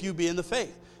see if you be in the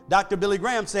faith. Dr. Billy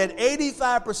Graham said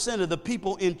 85% of the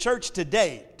people in church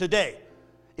today,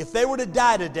 if they were to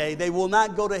die today, they will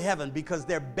not go to heaven because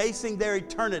they're basing their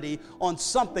eternity on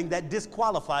something that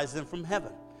disqualifies them from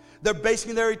heaven. They're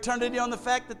basing their eternity on the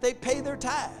fact that they pay their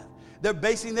tithe. They're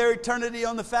basing their eternity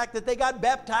on the fact that they got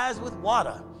baptized with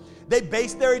water. They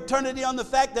base their eternity on the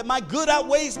fact that my good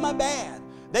outweighs my bad.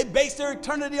 They base their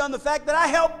eternity on the fact that I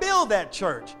helped build that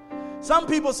church. Some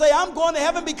people say, I'm going to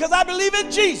heaven because I believe in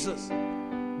Jesus.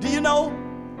 Do you know,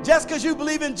 just because you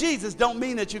believe in Jesus don't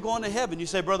mean that you're going to heaven. You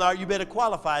say, Brother Art, you better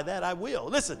qualify that. I will.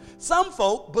 Listen, some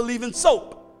folk believe in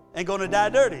soap and going to die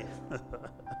dirty.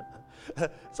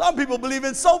 Some people believe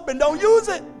in soap and don't use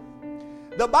it.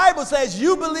 The Bible says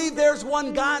you believe there's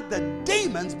one God, the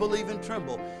demons believe and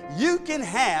tremble. You can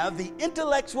have the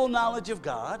intellectual knowledge of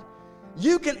God.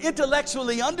 You can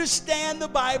intellectually understand the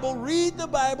Bible, read the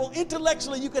Bible.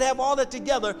 Intellectually, you could have all that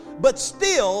together, but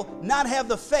still not have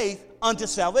the faith unto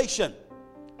salvation.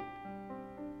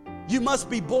 You must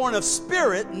be born of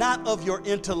spirit, not of your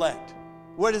intellect.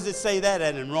 Where does it say that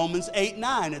at? In Romans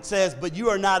 8:9, it says, but you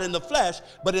are not in the flesh,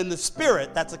 but in the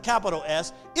spirit. That's a capital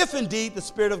S, if indeed the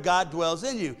Spirit of God dwells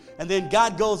in you. And then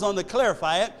God goes on to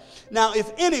clarify it. Now,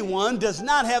 if anyone does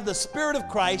not have the Spirit of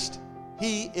Christ,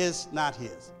 he is not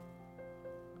his.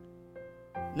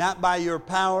 Not by your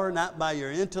power, not by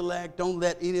your intellect. Don't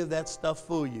let any of that stuff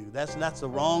fool you. That's the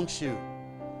wrong shoe.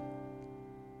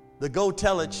 The Go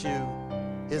Tell It shoe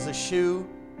is a shoe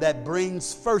that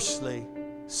brings firstly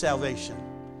salvation.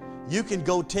 You can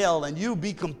go tell, and you'll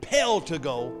be compelled to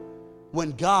go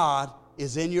when God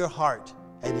is in your heart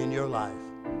and in your life.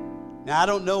 Now, I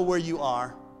don't know where you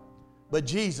are, but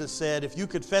Jesus said, if you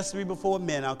confess me before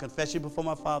men, I'll confess you before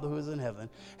my Father who is in heaven.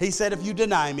 He said, if you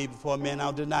deny me before men,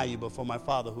 I'll deny you before my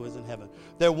Father who is in heaven.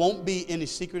 There won't be any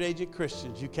secret agent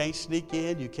Christians. You can't sneak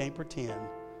in, you can't pretend.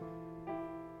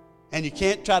 And you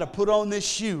can't try to put on this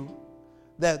shoe,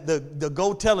 that the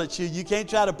Go Tell It shoe. You can't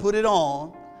try to put it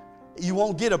on. You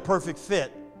won't get a perfect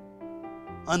fit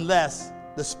unless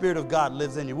the Spirit of God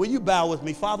lives in you. Will you bow with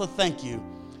me? Father, thank you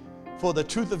for the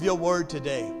truth of your word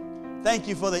today. Thank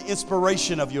you for the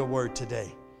inspiration of your word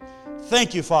today.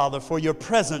 Thank you, Father, for your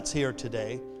presence here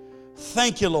today.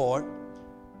 Thank you, Lord,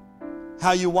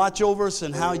 how you watch over us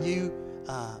and how you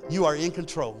are in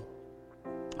control.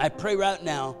 I pray right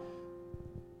now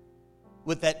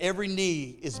with that every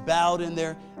knee is bowed in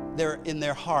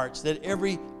their hearts, that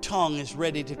every tongue is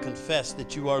ready to confess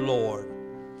that you are Lord.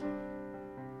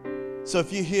 So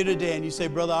if you're here today and you say,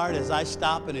 Brother Art, as I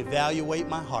stop and evaluate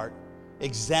my heart,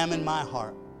 examine my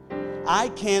heart, I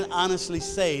can't honestly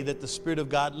say that the Spirit of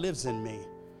God lives in me.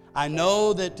 I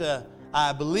know that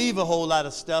I believe a whole lot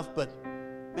of stuff, but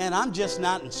man, I'm just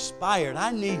not inspired.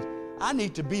 I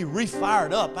need to be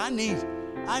refired up. I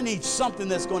need something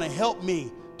that's going to help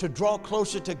me to draw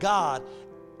closer to God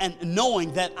and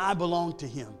knowing that I belong to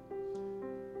Him.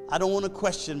 I don't want to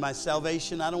question my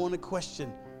salvation. I don't want to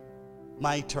question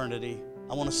my eternity.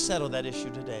 I want to settle that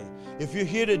issue today. If you're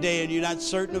here today and you're not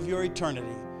certain of your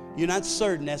eternity, you're not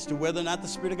certain as to whether or not the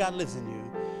Spirit of God lives in you,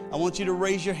 I want you to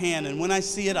raise your hand, and when I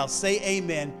see it, I'll say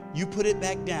amen. You put it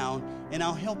back down, and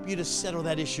I'll help you to settle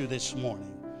that issue this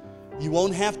morning. You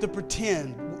won't have to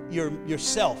pretend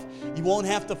yourself. You won't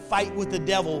have to fight with the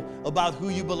devil about who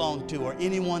you belong to or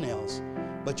anyone else.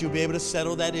 But you'll be able to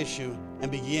settle that issue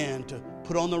and begin to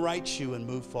put on the right shoe and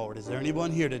move forward. Is there anyone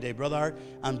here today? Brother Art,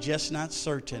 I'm just not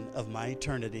certain of my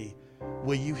eternity.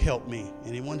 Will you help me?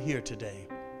 Anyone here today?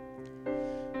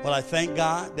 Well, I thank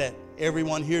God that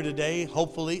everyone here today,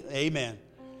 hopefully, amen.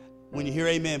 When you hear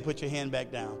amen, put your hand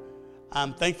back down.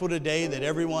 I'm thankful today that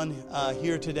everyone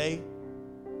here today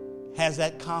has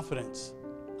that confidence,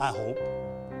 I hope.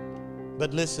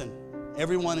 But listen,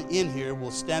 everyone in here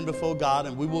will stand before God,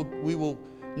 and we will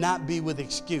not be with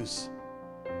excuse.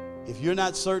 If you're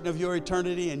not certain of your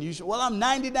eternity and you say, well, I'm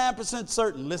 99%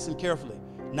 certain, listen carefully.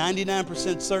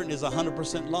 99% certain is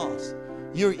 100% loss.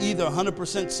 You're either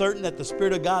 100% certain that the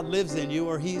Spirit of God lives in you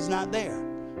or He's not there.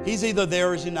 He's either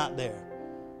there or He's not there.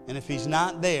 And if He's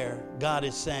not there, God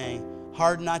is saying,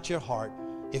 harden not your heart.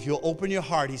 If you'll open your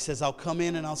heart, He says, I'll come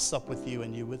in and I'll sup with you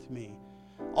and you with me.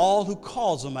 All who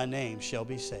calls on my name shall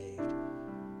be saved.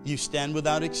 You stand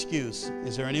without excuse.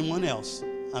 Is there anyone else?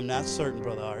 I'm not certain,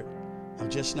 Brother Art. I'm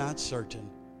just not certain.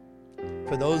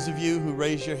 For those of you who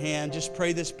raise your hand, just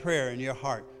pray this prayer in your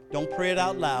heart. Don't pray it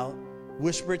out loud.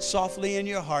 Whisper it softly in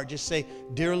your heart. Just say,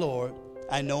 Dear Lord,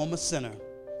 I know I'm a sinner.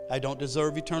 I don't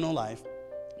deserve eternal life,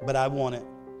 but I want it.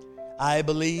 I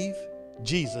believe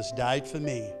Jesus died for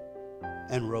me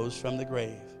and rose from the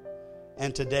grave.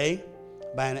 And today,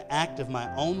 by an act of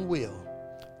my own will,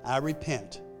 I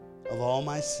repent of all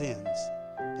my sins.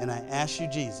 And I ask you,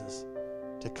 Jesus,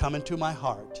 to come into my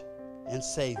heart and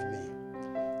save me.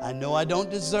 I know I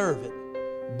don't deserve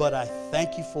it, but I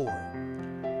thank you for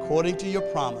it. According to your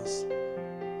promise,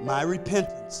 my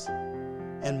repentance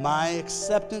and my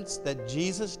acceptance that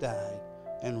Jesus died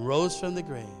and rose from the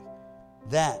grave,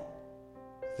 that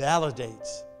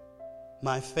validates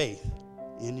my faith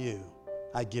in you.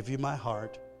 I give you my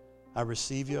heart. I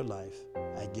receive your life.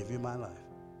 I give you my life.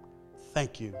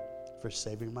 Thank you for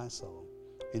saving my soul.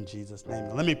 In Jesus' name.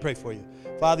 Now, let me pray for you.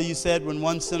 Father, you said when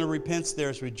one sinner repents,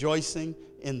 there's rejoicing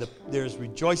in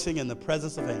the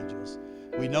presence of angels.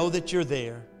 We know that you're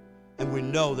there, and we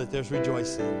know that there's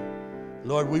rejoicing.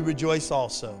 Lord, we rejoice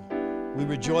also. We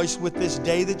rejoice with this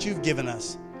day that you've given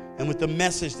us and with the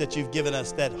message that you've given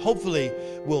us that hopefully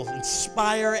will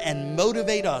inspire and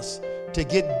motivate us to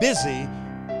get busy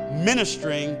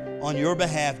ministering on your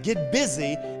behalf. Get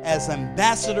busy as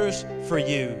ambassadors for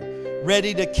you,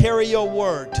 ready to carry your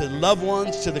word to loved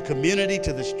ones, to the community,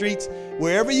 to the streets,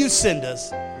 wherever you send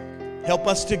us. Help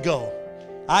us to go.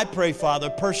 I pray, Father,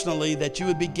 personally, that you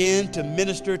would begin to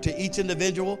minister to each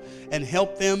individual and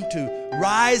help them to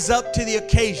rise up to the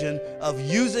occasion of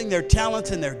using their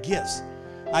talents and their gifts.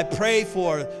 I pray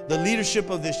for the leadership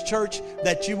of this church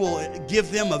that you will give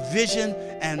them a vision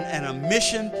and a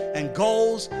mission and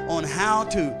goals on how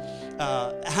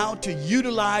to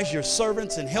utilize your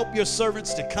servants and help your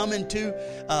servants to come into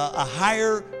a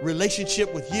higher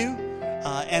relationship with you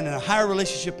and a higher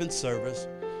relationship in service.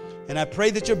 And I pray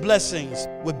that your blessings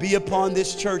would be upon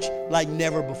this church like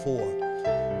never before.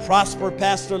 Prosper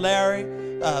Pastor Larry.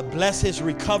 Bless his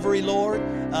recovery, Lord,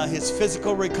 his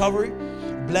physical recovery.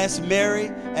 Bless Mary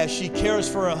as she cares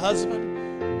for her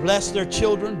husband. Bless their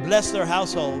children. Bless their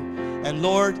household. And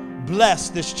Lord, bless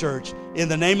this church in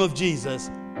the name of Jesus.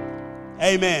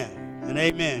 Amen and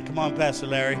amen. Come on, Pastor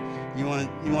Larry. You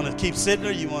want to keep sitting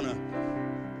or you want to?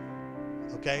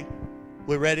 Okay.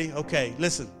 We're ready? Okay.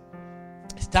 Listen.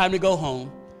 It's time to go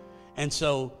home. And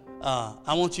so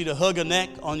I want you to hug a neck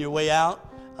on your way out.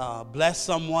 Bless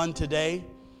someone today.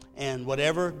 And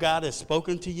whatever God has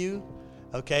spoken to you,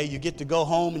 okay, you get to go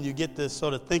home and you get to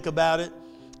sort of think about it.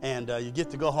 And you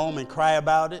get to go home and cry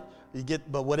about it.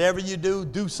 But whatever you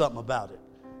do something about it.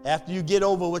 After you get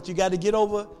over what you got to get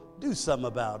over, do something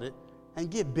about it.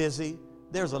 And get busy.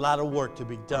 There's a lot of work to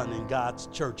be done in God's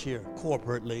church here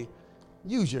corporately.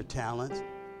 Use your talents.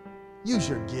 Use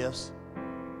your gifts.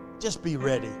 Just be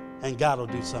ready, and God will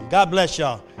do something. God bless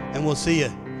y'all, and we'll see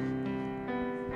you